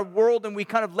sit in our world and we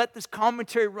kind of let this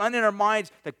commentary run in our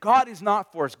minds that God is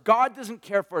not for us. God doesn't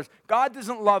care for us. God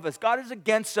doesn't love us. God is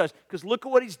against us because look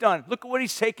at what he's done. Look at what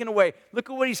he's taken away.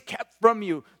 Look at what he's kept from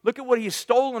you. Look at what he's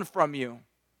stolen from you.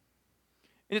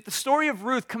 And yet the story of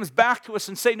Ruth comes back to us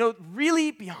and say, no, really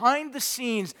behind the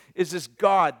scenes is this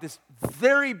God, this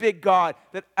very big God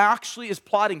that actually is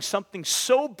plotting something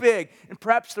so big. And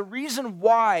perhaps the reason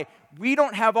why we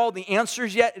don't have all the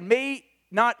answers yet and may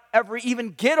not ever even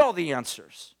get all the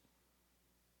answers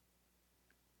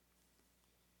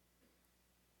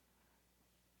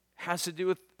has to do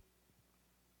with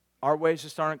our ways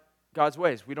just aren't God's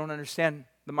ways. We don't understand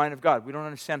the mind of God. We don't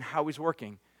understand how he's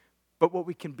working. But what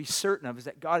we can be certain of is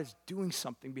that God is doing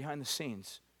something behind the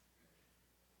scenes.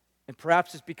 And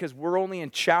perhaps it's because we're only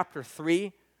in chapter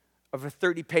 3 of a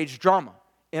 30-page drama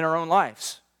in our own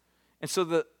lives. And so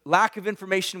the lack of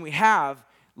information we have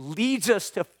leads us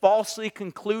to falsely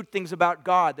conclude things about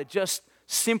God that just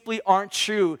simply aren't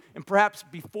true. And perhaps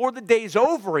before the day's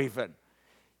over even,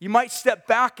 you might step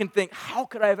back and think, how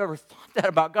could I have ever thought that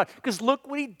about God? Because look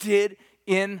what he did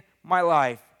in my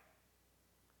life.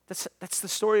 That's the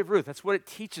story of Ruth. That's what it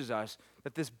teaches us,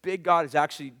 that this big God is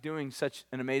actually doing such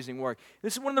an amazing work.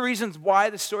 This is one of the reasons why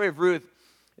the story of Ruth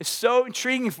is so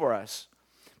intriguing for us.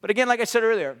 But again, like I said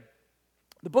earlier,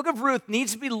 the book of Ruth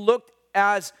needs to be looked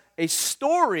as a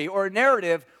story or a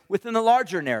narrative within the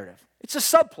larger narrative. It's a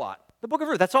subplot. The book of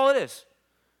Ruth, that's all it is.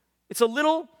 It's a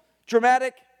little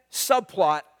dramatic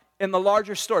subplot in the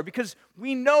larger story because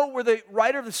we know where the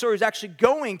writer of the story is actually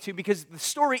going to because the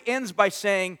story ends by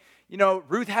saying, you know,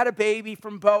 Ruth had a baby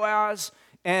from Boaz,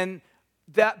 and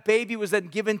that baby was then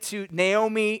given to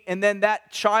Naomi, and then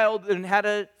that child then had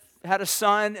a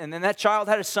son, and then that child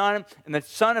had a son, and the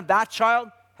son of that child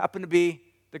happened to be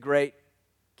the great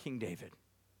King David.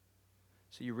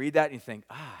 So you read that and you think,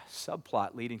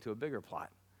 subplot leading to a bigger plot.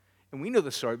 And we know the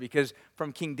story because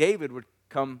from King David would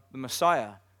come the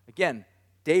Messiah. Again,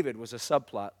 David was a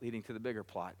subplot leading to the bigger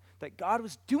plot. That God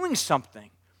was doing something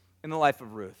in the life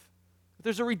of Ruth.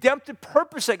 There's a redemptive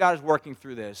purpose that God is working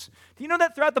through this. Do you know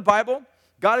that throughout the Bible,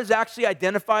 God is actually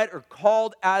identified or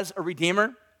called as a redeemer?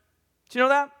 Do you know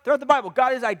that? Throughout the Bible,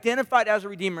 God is identified as a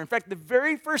redeemer. In fact, the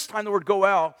very first time the word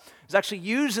goel is actually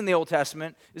used in the Old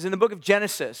Testament is in the book of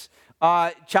Genesis,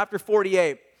 chapter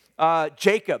 48.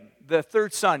 Jacob, the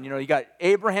third son, you got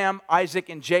Abraham, Isaac,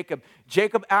 and Jacob.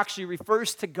 Jacob actually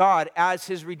refers to God as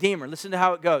his redeemer. Listen to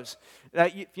how it goes.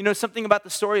 If you know something about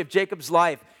the story of Jacob's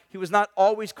life, he was not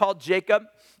always called Jacob.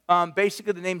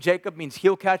 Basically, the name Jacob means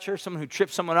heel catcher, someone who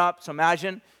trips someone up. So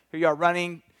imagine here you are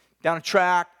running down a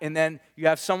track, and then you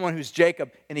have someone who's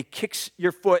Jacob, and he kicks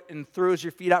your foot and throws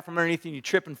your feet out from underneath you, and you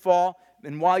trip and fall.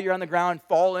 And while you're on the ground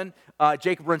falling,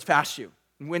 Jacob runs past you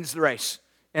and wins the race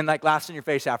and laughs in your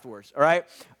face afterwards, all right?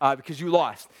 Because you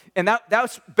lost. And that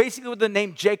was basically what the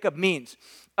name Jacob means.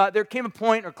 There came a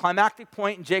point or climactic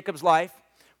point in Jacob's life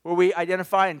where we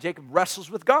identify and Jacob wrestles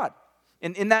with God.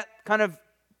 And in that kind of,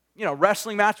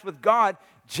 wrestling match with God,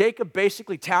 Jacob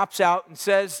basically taps out and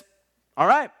says, all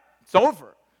right, it's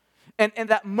over. And in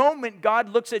that moment, God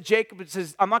looks at Jacob and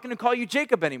says, I'm not going to call you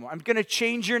Jacob anymore. I'm going to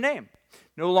change your name.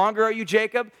 No longer are you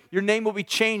Jacob. Your name will be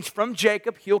changed from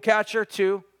Jacob, heel catcher,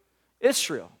 to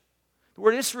Israel. The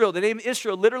word Israel, the name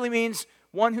Israel literally means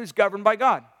one who's governed by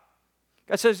God.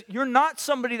 God says, you're not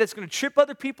somebody that's going to trip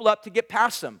other people up to get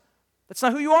past them. That's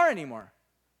not who you are anymore.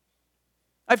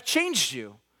 I've changed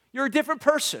you. You're a different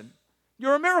person.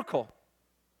 You're a miracle.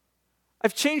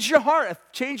 I've changed your heart.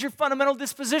 I've changed your fundamental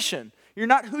disposition. You're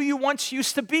not who you once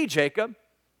used to be, Jacob.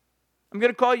 I'm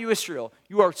going to call you Israel.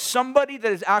 You are somebody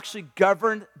that is actually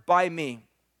governed by me.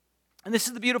 And this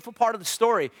is the beautiful part of the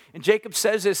story. And Jacob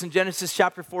says this in Genesis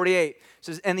chapter 48. It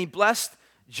says, and he blessed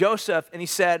Joseph, and he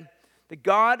said, the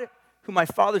God who my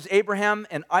fathers Abraham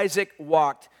and Isaac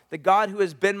walked, the God who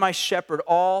has been my shepherd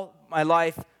all my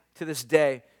life to this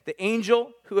day, the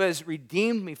angel who has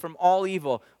redeemed me from all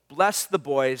evil, bless the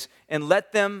boys, and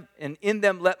let them, and in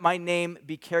them let my name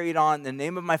be carried on, the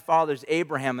name of my fathers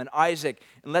Abraham and Isaac,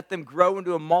 and let them grow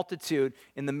into a multitude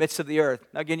in the midst of the earth.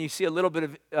 Now again, you see a little bit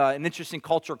of an interesting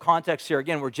cultural context here,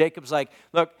 again, where Jacob's like,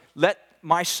 look, let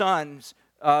my sons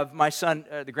of my son,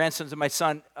 the grandsons of my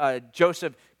son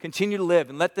Joseph, continue to live,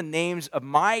 and let the names of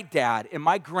my dad and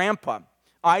my grandpa,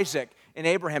 Isaac, and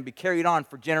Abraham be carried on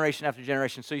for generation after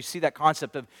generation. So you see that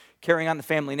concept of carrying on the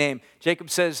family name. Jacob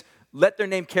says, let their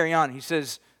name carry on. He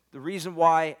says, the reason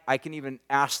why I can even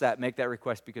ask that, make that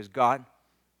request, because God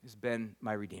has been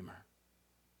my Redeemer.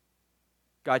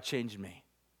 God changed me.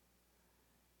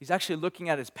 He's actually looking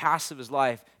at his past of his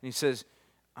life, and he says,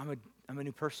 I'm a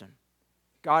new person.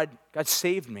 God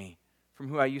saved me from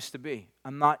who I used to be.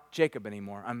 I'm not Jacob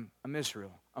anymore. I'm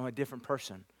Israel. I'm a different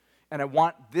person. And I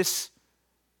want this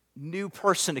new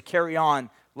person to carry on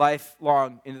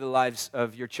lifelong into the lives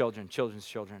of your children's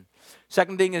children.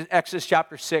 Second thing is Exodus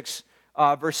chapter 6,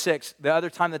 verse 6. The other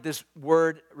time that this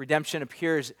word redemption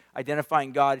appears,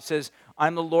 identifying God, it says,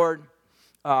 I'm the Lord,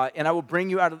 and I will bring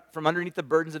you out from underneath the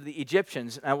burdens of the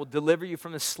Egyptians, and I will deliver you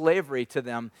from the slavery to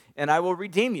them, and I will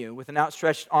redeem you with an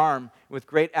outstretched arm, with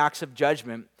great acts of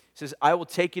judgment. It says, I will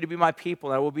take you to be my people,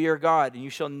 and I will be your God, and you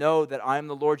shall know that I am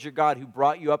the Lord your God, who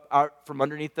brought you up out from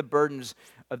underneath the burdens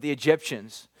of the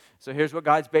Egyptians. So here's what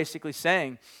God's basically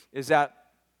saying, is that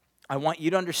I want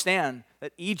you to understand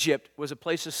that Egypt was a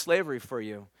place of slavery for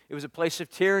you. It was a place of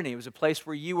tyranny. It was a place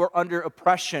where you were under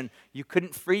oppression. You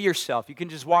couldn't free yourself. You can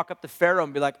just walk up to Pharaoh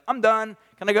and be like, I'm done.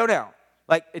 Can I go now?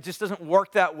 Like, it just doesn't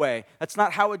work that way. That's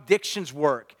not how addictions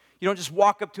work. You don't just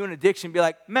walk up to an addiction and be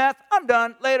like, meth, I'm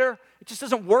done, later. It just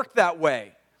doesn't work that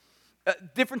way.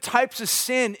 Different types of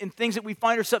sin and things that we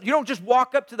find ourselves. You don't just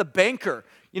walk up to the banker,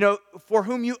 for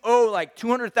whom you owe like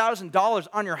 $200,000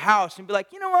 on your house and be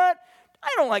like, you know what? I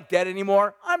don't like debt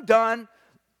anymore. I'm done.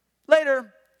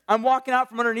 Later, I'm walking out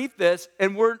from underneath this,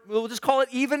 and we'll just call it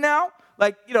even now.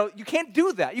 Like, you can't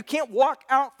do that. You can't walk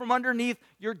out from underneath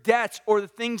your debts or the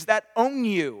things that own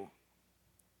you,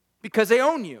 because they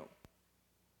own you.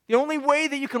 The only way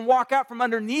that you can walk out from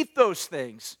underneath those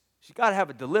things is you got to have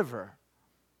a deliverer.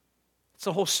 It's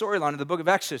the whole storyline of the book of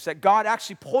Exodus, that God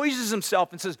actually poises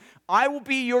himself and says, I will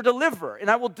be your deliverer, and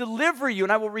I will deliver you,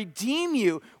 and I will redeem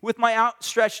you with my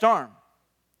outstretched arm.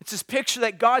 It's this picture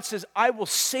that God says, I will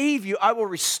save you, I will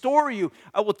restore you,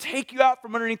 I will take you out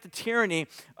from underneath the tyranny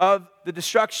of the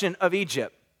destruction of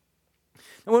Egypt.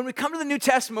 And when we come to the New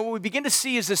Testament, what we begin to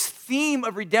see is this theme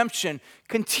of redemption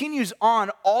continues on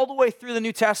all the way through the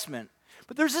New Testament.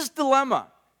 But there's this dilemma.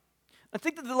 I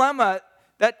think the dilemma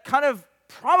that kind of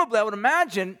probably, I would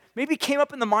imagine, maybe came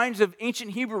up in the minds of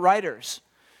ancient Hebrew writers.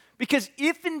 Because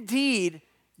if indeed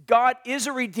God is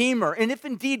a redeemer, and if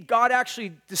indeed God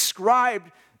actually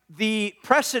described the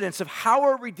precedence of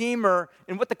how a redeemer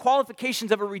and what the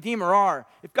qualifications of a redeemer are,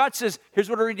 if God says, here's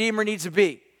what a redeemer needs to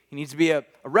be. He needs to be a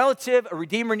relative, a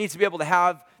redeemer needs to be able to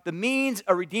have the means,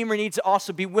 a redeemer needs to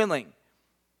also be willing.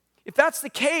 If that's the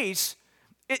case,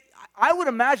 I would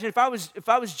imagine if I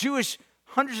was Jewish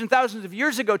hundreds and thousands of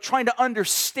years ago trying to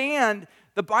understand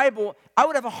the Bible, I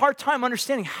would have a hard time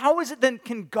understanding how is it then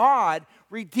can God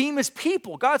redeem his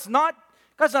people? God's not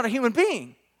a human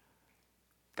being.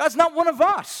 God's not one of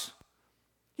us.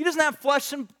 He doesn't have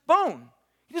flesh and bone.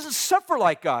 He doesn't suffer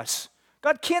like us.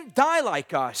 God can't die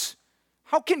like us.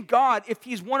 How can God, if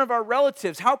he's one of our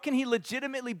relatives, how can he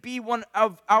legitimately be one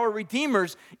of our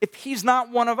redeemers if he's not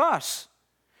one of us?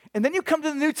 And then you come to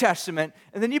the New Testament,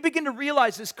 and then you begin to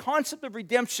realize this concept of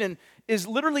redemption is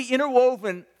literally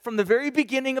interwoven from the very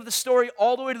beginning of the story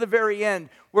all the way to the very end,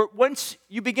 where once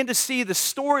you begin to see the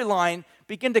storyline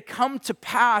begin to come to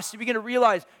pass, you begin to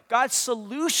realize God's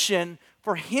solution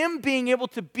for him being able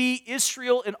to be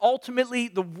Israel and ultimately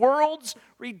the world's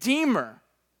redeemer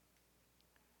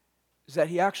is that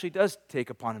he actually does take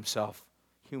upon himself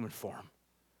human form.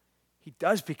 He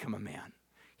does become a man.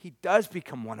 He does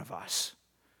become one of us.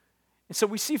 And so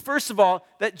we see, first of all,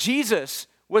 that Jesus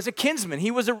was a kinsman.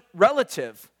 He was a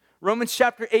relative. Romans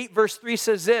chapter 8, verse 3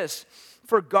 says this,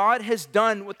 for God has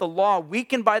done what the law,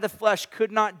 weakened by the flesh,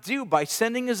 could not do by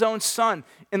sending his own son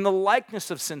in the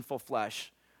likeness of sinful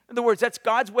flesh. In other words, that's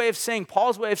God's way of saying,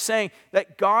 Paul's way of saying,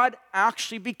 that God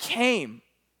actually became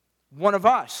one of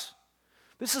us.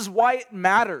 This is why it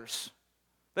matters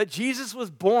that Jesus was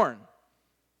born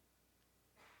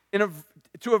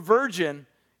to a virgin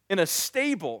in a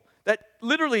stable, that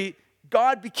literally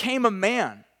God became a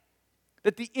man,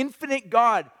 that the infinite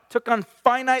God took on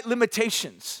finite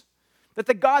limitations, that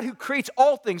the God who creates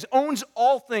all things, owns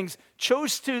all things,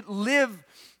 chose to live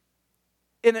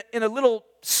in a little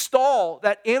stall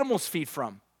that animals feed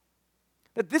from.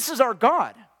 That this is our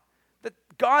God. That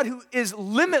God who is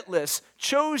limitless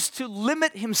chose to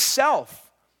limit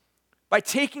himself by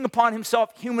taking upon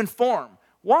himself human form.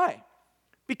 Why?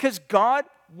 Because God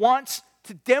wants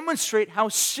to demonstrate how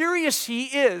serious he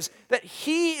is, that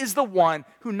he is the one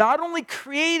who not only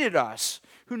created us,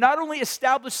 who not only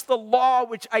established the law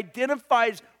which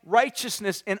identifies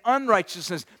righteousness and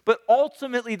unrighteousness, but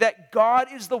ultimately that God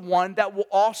is the one that will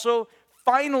also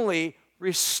finally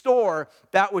restore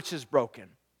that which is broken.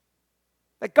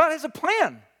 That God has a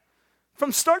plan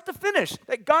from start to finish,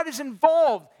 that God is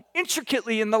involved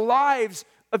intricately in the lives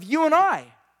of you and I.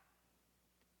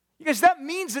 Because that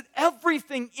means that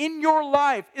everything in your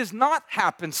life is not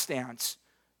happenstance.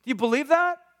 Do you believe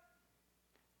that?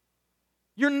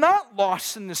 You're not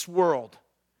lost in this world.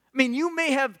 I mean, you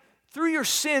may have, through your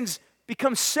sins,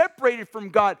 become separated from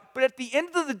God, but at the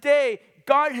end of the day,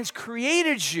 God has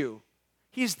created you.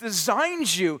 He's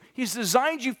designed you. He's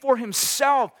designed you for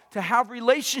himself, to have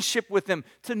relationship with him,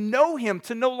 to know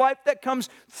life that comes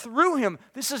through him.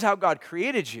 This is how God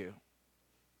created you.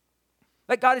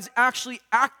 That God is actually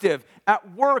active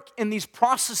at work in these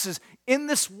processes in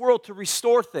this world to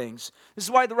restore things. This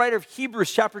is why the writer of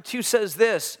Hebrews chapter 2 says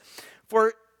this,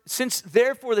 "For since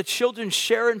therefore the children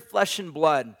share in flesh and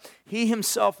blood, he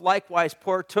himself likewise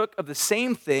partook of the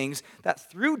same things,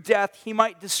 that through death he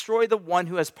might destroy the one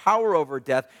who has power over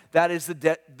death, that is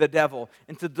the devil,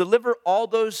 and to deliver all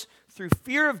those through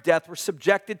fear of death were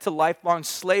subjected to lifelong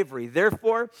slavery.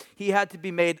 Therefore he had to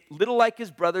be made little like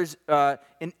his brothers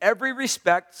in every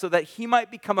respect, so that he might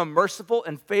become a merciful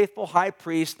and faithful high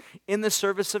priest in the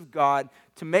service of God,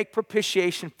 to make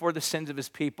propitiation for the sins of his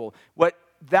people." What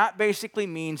that basically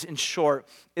means, in short,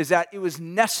 is that it was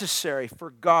necessary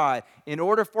for God, in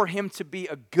order for him to be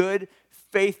a good,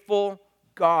 faithful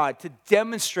God, to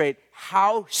demonstrate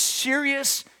how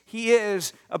serious he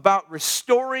is about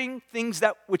restoring things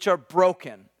which are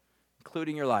broken,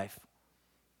 including your life.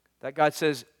 That God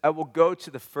says, "I will go to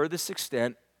the furthest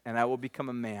extent and I will become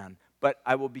a man, but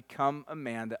I will become a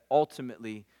man that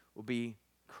ultimately will be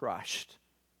crushed,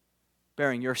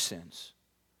 bearing your sins."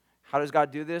 How does God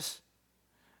do this?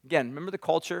 Again, remember the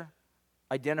culture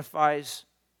identifies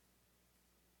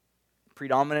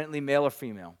predominantly male or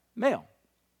female. Male.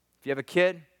 If you have a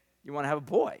kid, you want to have a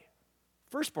boy,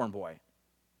 firstborn boy.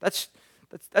 That's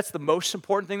the most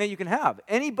important thing that you can have.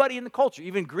 Anybody in the culture,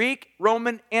 even Greek,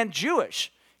 Roman, and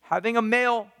Jewish, having a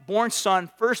male-born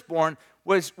son, firstborn,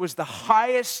 was the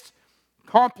highest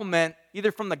compliment,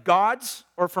 either from the gods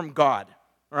or from God,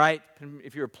 right?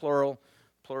 If you're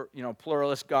a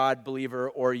pluralist God believer,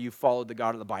 or you followed the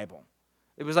God of the Bible.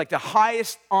 It was like the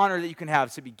highest honor that you can have,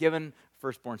 is to be given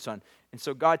firstborn son. And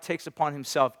so God takes upon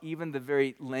himself even the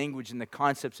very language and the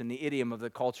concepts and the idiom of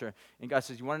the culture. And God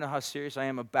says, "You want to know how serious I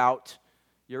am about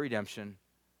your redemption?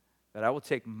 That I will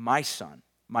take my son,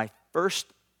 my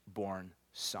firstborn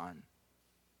son,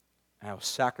 and I will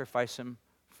sacrifice him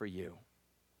for you."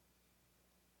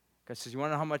 God says, "You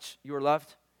want to know how much you are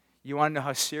loved? You want to know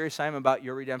how serious I am about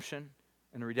your redemption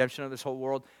and the redemption of this whole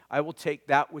world? I will take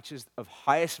that which is of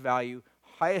highest value,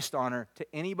 highest honor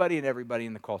to anybody and everybody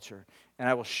in the culture, and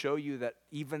I will show you that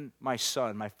even my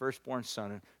son, my firstborn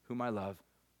son, whom I love,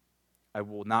 I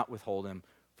will not withhold him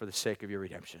for the sake of your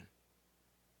redemption."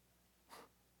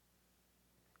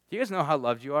 Do you guys know how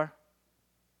loved you are?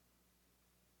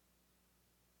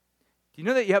 Do you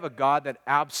know that you have a God that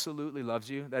absolutely loves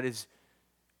you, that is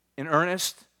in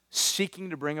earnest seeking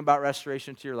to bring about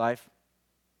restoration to your life?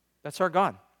 That's our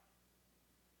God.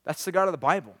 That's the God of the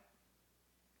Bible.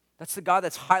 That's the God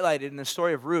that's highlighted in the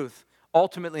story of Ruth,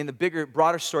 ultimately in the bigger,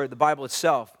 broader story of the Bible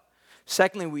itself.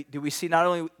 Secondly, we see not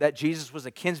only that Jesus was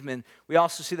a kinsman, we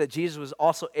also see that Jesus was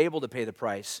also able to pay the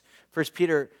price. 1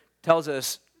 Peter tells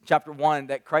us, chapter 1,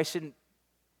 that Christ didn't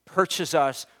purchase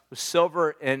us with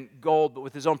silver and gold, but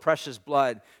with his own precious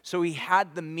blood. So he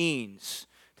had the means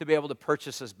to be able to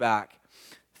purchase us back.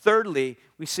 Thirdly,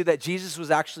 we see that Jesus was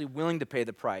actually willing to pay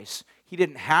the price. He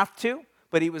didn't have to,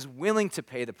 but he was willing to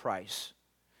pay the price.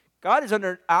 God is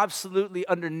absolutely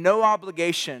under no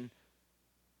obligation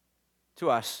to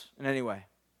us in any way.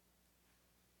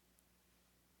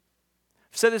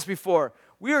 I've said this before.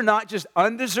 We are not just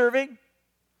undeserving,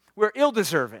 we're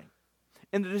ill-deserving.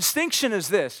 And the distinction is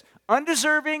this.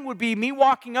 Undeserving would be me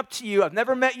walking up to you. I've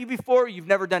never met you before. You've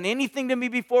never done anything to me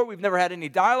before. We've never had any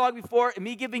dialogue before. And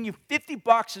me giving you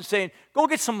 $50 and saying, "Go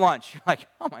get some lunch." You're like,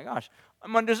 "Oh my gosh,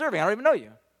 I'm undeserving. I don't even know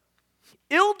you."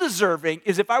 Ill-deserving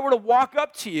is if I were to walk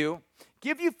up to you,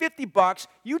 give you $50,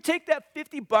 you take that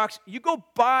 $50, you go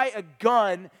buy a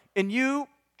gun, and you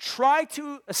try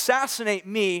to assassinate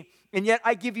me, and yet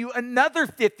I give you another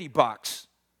 $50.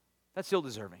 That's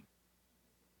ill-deserving.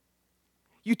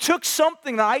 You took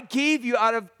something that I gave you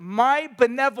out of my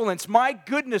benevolence, my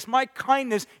goodness, my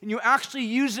kindness, and you actually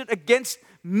use it against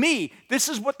me. This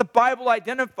is what the Bible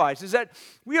identifies, is that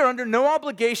we are under no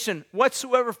obligation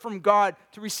whatsoever from God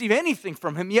to receive anything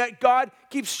from him, yet God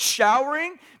keeps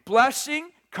showering,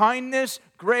 blessing, kindness,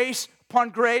 grace upon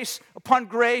grace, upon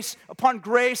grace, upon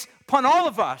grace, upon all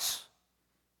of us.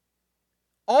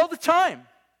 All the time.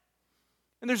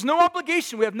 And there's no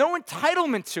obligation. We have no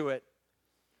entitlement to it.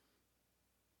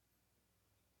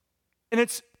 And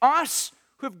it's us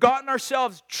who have gotten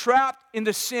ourselves trapped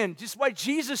into sin. Just why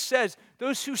Jesus says,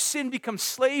 those who sin become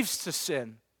slaves to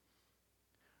sin.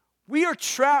 We are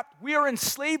trapped, we are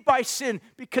enslaved by sin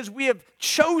because we have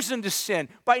chosen to sin.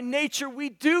 By nature, we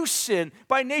do sin.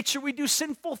 By nature, we do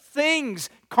sinful things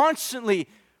constantly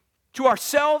to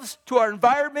ourselves, to our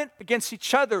environment, against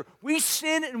each other. We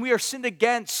sin and we are sinned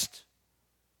against.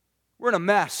 We're in a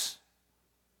mess.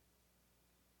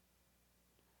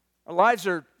 Our lives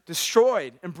are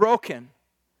destroyed and broken.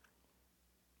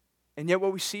 And yet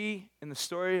what we see in the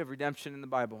story of redemption in the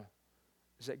Bible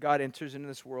is that God enters into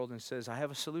this world and says, I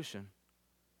have a solution.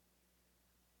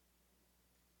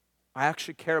 I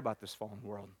actually care about this fallen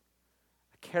world.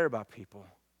 I care about people.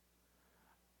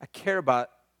 I care about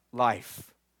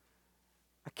life.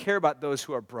 I care about those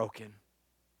who are broken.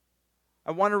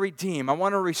 I want to redeem. I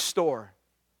want to restore.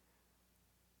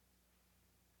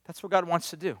 That's what God wants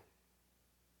to do.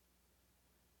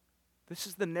 This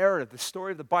is the narrative, the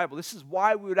story of the Bible. This is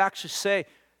why we would actually say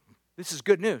this is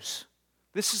good news.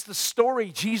 This is the story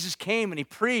Jesus came and he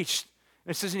preached.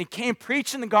 And it says, and he came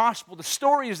preaching the gospel. The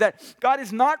story is that God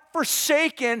has not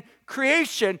forsaken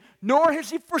creation, nor has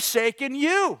he forsaken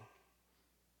you.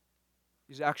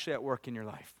 He's actually at work in your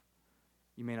life.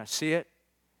 You may not see it,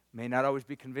 may not always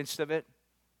be convinced of it,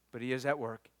 but he is at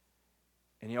work.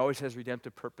 And he always has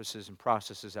redemptive purposes and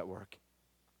processes at work.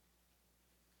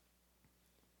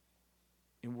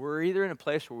 And we're either in a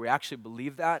place where we actually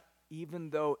believe that, even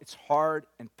though it's hard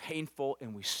and painful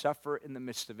and we suffer in the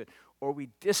midst of it, or we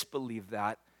disbelieve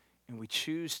that and we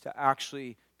choose to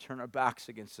actually turn our backs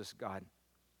against this God.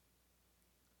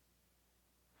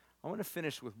 I want to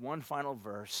finish with one final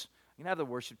verse. I'm going to have the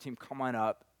worship team come on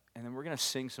up, and then we're going to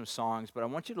sing some songs, but I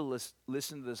want you to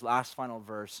listen to this last final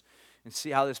verse and see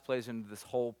how this plays into this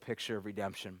whole picture of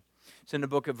redemption. It's in the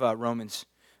book of Romans.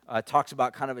 It talks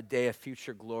about kind of a day of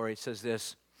future glory. It says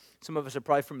this. Some of us are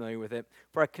probably familiar with it.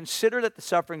 For I consider that the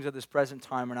sufferings of this present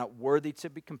time are not worthy to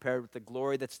be compared with the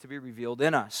glory that's to be revealed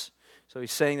in us. So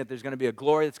he's saying that there's going to be a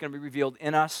glory that's going to be revealed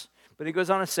in us. But he goes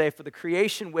on to say, for the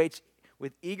creation waits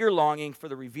with eager longing for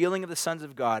the revealing of the sons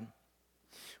of God.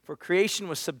 For creation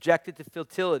was subjected to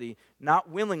futility, not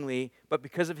willingly, but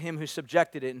because of him who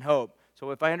subjected it in hope.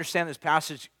 So if I understand this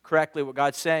passage correctly, what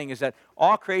God's saying is that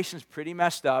all creation is pretty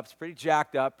messed up, it's pretty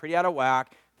jacked up, pretty out of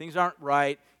whack, things aren't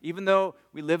right. Even though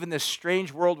we live in this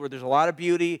strange world where there's a lot of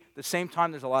beauty, at the same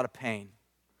time there's a lot of pain.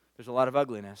 There's a lot of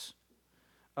ugliness.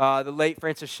 The late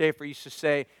Francis Schaeffer used to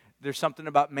say, there's something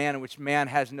about man in which man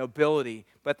has nobility,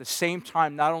 but at the same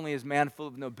time, not only is man full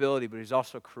of nobility, but he's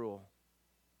also cruel.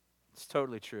 It's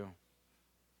totally true.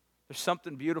 There's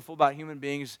something beautiful about human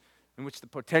beings in which the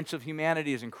potential of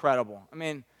humanity is incredible. I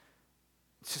mean,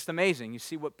 it's just amazing. You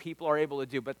see what people are able to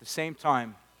do, but at the same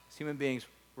time, as human beings,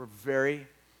 we're very,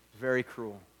 very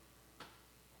cruel.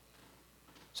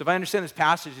 So if I understand this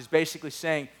passage, it's basically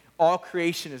saying all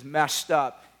creation is messed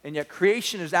up, and yet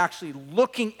creation is actually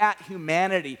looking at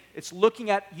humanity. It's looking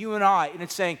at you and I, and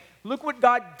it's saying, look what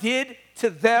God did to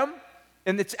them,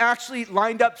 and it's actually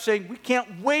lined up saying, we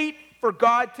can't wait for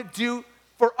God to do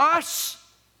for us,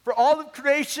 for all of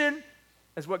creation,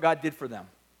 as what God did for them.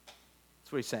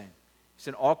 That's what he's saying. He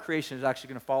said all creation is actually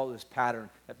going to follow this pattern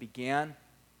that began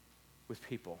with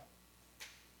people.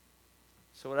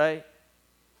 So what I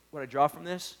draw from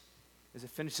this is it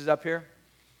finishes up here.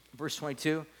 Verse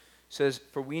 22 says,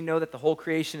 for we know that the whole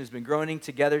creation has been groaning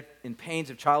together in pains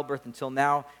of childbirth until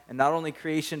now, and not only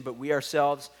creation, but we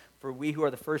ourselves, for we who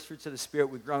are the first fruits of the Spirit,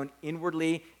 we groan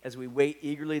inwardly as we wait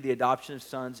eagerly the adoption of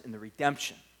sons and the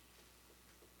redemption.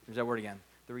 Here's that word again.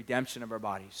 The redemption of our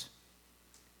bodies.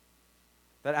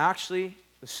 That actually,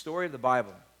 the story of the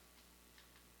Bible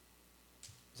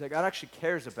is that God actually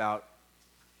cares about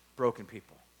broken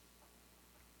people.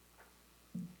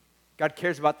 God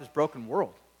cares about this broken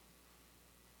world.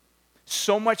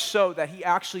 So much so that he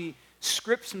actually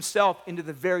scripts himself into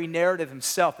the very narrative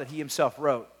himself that he himself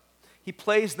wrote. He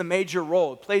plays the major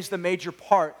role, plays the major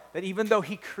part, that even though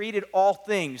he created all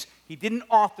things, he didn't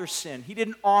author sin, he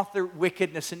didn't author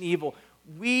wickedness and evil.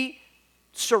 We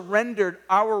surrendered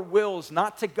our wills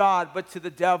not to God but to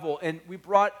the devil, and we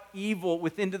brought evil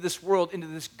within this world, into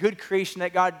this good creation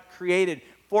that God created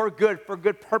for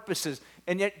good purposes.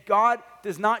 And yet God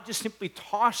does not just simply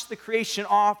toss the creation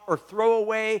off or throw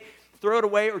it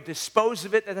away or dispose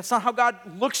of it. That's not how God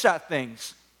looks at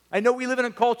things. I know we live in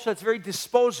a culture that's very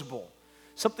disposable.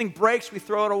 Something breaks, we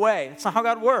throw it away. That's not how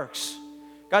God works.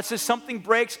 God says something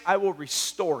breaks, I will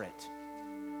restore it.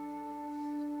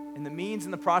 And the means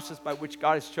and the process by which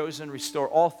God has chosen to restore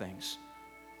all things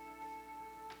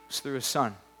is through his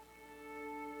Son,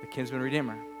 the kinsman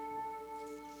redeemer.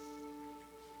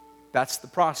 That's the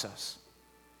process.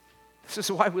 This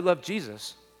is why we love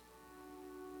Jesus.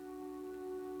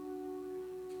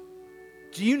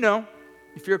 Do you know,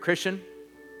 if you're a Christian,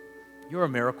 you're a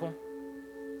miracle?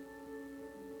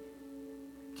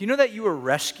 Do you know that you were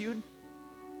rescued?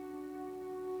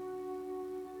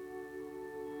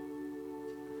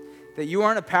 That you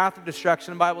are on a path of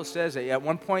destruction. The Bible says that at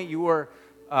one point you were,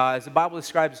 as the Bible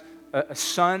describes, a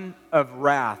son of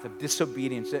wrath, of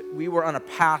disobedience, that we were on a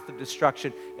path of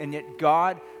destruction, and yet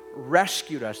God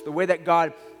rescued us. The way that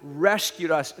God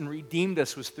rescued us and redeemed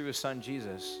us was through his Son,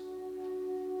 Jesus.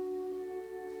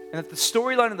 And that the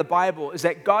storyline of the Bible is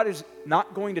that God is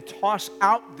not going to toss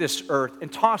out this earth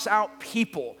and toss out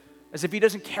people as if he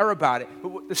doesn't care about it.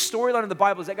 But the storyline of the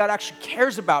Bible is that God actually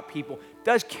cares about people,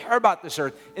 does care about this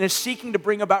earth, and is seeking to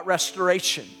bring about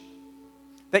restoration.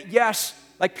 That yes,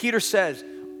 like Peter says,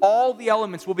 all the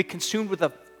elements will be consumed with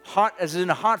a hot, as in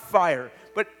a hot fire.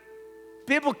 But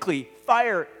biblically,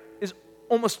 fire is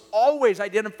almost always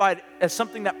identified as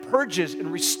something that purges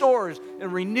and restores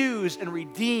and renews and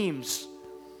redeems.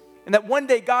 And that one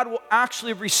day God will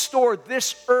actually restore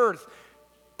this earth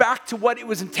back to what it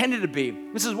was intended to be.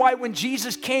 This is why when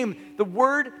Jesus came, the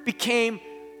Word became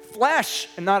flesh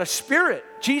and not a spirit.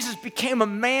 Jesus became a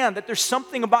man, that there's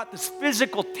something about this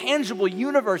physical, tangible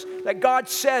universe that God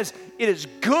says it is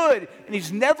good, and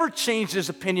he's never changed his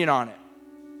opinion on it.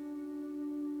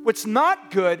 What's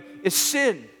not good is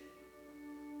sin.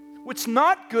 What's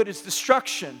not good is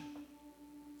destruction.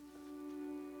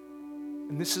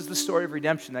 And this is the story of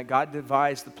redemption, that God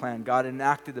devised the plan, God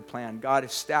enacted the plan, God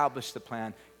established the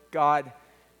plan, God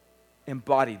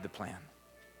embodied the plan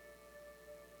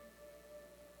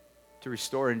to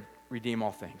restore and redeem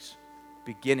all things,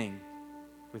 beginning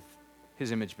with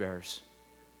his image bearers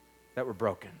that were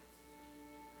broken.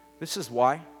 This is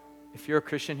why, if you're a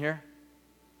Christian here,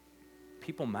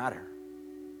 people matter.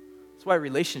 That's why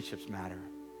relationships matter.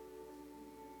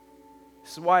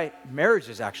 This is why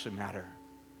marriages actually matter.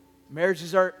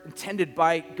 Marriages are intended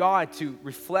by God to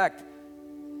reflect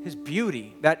his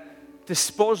beauty. That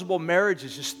disposable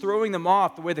marriages, just throwing them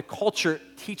off the way the culture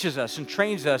teaches us and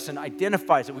trains us and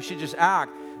identifies that we should just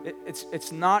act,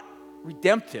 it's not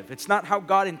redemptive. It's not how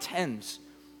God intends.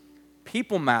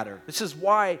 People matter. This is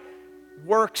why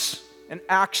works and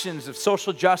actions of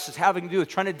social justice having to do with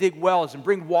trying to dig wells and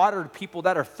bring water to people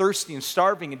that are thirsty and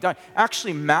starving and dying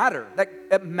actually matter.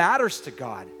 That matters to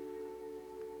God.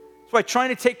 That's why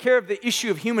trying to take care of the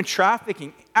issue of human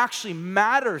trafficking actually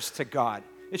matters to God.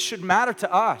 It should matter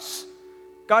to us.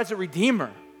 God's a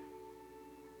redeemer.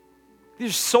 These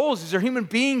are souls, these are human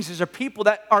beings, these are people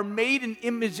that are made in the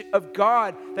image of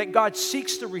God, that God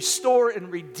seeks to restore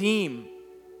and redeem.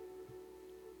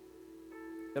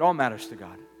 It all matters to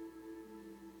God.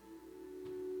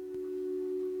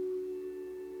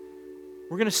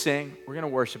 We're going to sing, we're going to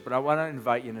worship, but I want to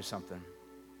invite you into something.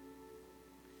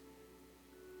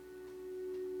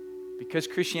 Because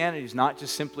Christianity is not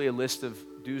just simply a list of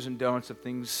do's and don'ts of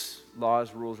things,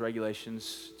 laws, rules,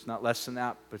 regulations. It's not less than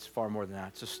that, but it's far more than that.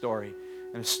 It's a story.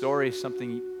 And a story is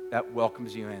something that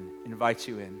welcomes you in, invites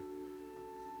you in.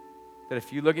 That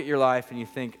if you look at your life and you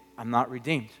think, I'm not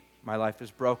redeemed, my life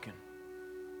is broken,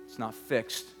 it's not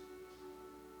fixed,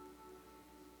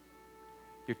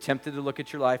 you're tempted to look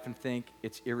at your life and think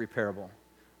it's irreparable.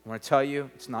 I want to tell you,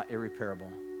 it's not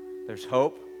irreparable. There's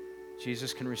hope.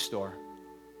 Jesus can restore.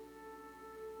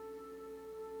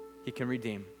 He can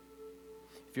redeem.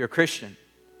 If you're a Christian,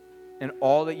 and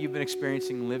all that you've been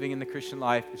experiencing living in the Christian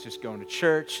life is just going to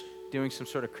church, doing some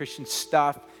sort of Christian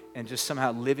stuff, and just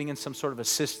somehow living in some sort of a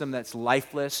system that's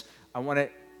lifeless, I want to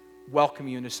welcome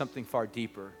you into something far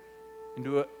deeper,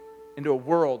 into a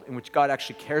world in which God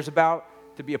actually cares about,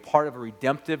 to be a part of a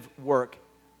redemptive work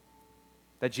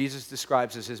that Jesus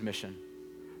describes as his mission.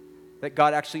 That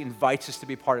God actually invites us to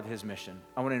be part of his mission.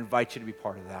 I want to invite you to be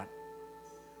part of that.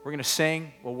 We're going to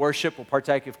sing, we'll worship, we'll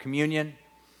partake of communion.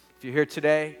 If you're here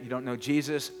today, you don't know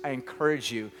Jesus, I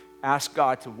encourage you, ask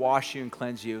God to wash you and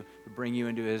cleanse you, to bring you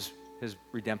into his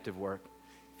redemptive work.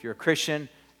 If you're a Christian,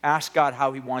 ask God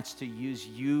how he wants to use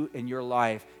you in your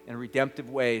life in redemptive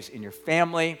ways, in your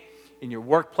family, in your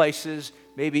workplaces,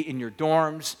 maybe in your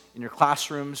dorms, in your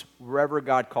classrooms, wherever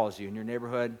God calls you, in your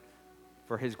neighborhood,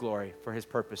 for his glory, for his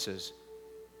purposes,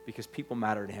 because people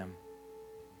matter to him.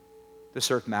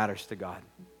 This earth matters to God.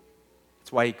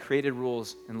 That's why he created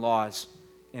rules and laws,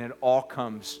 and it all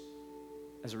comes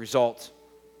as a result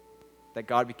that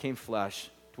God became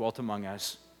flesh, dwelt dwelt among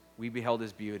us. We beheld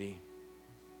his beauty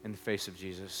in the face of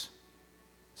Jesus.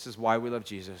 This is why we love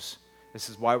Jesus. This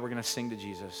is why we're going to sing to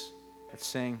Jesus. Let's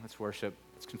sing, let's worship,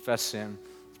 let's confess sin,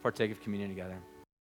 let's partake of communion together.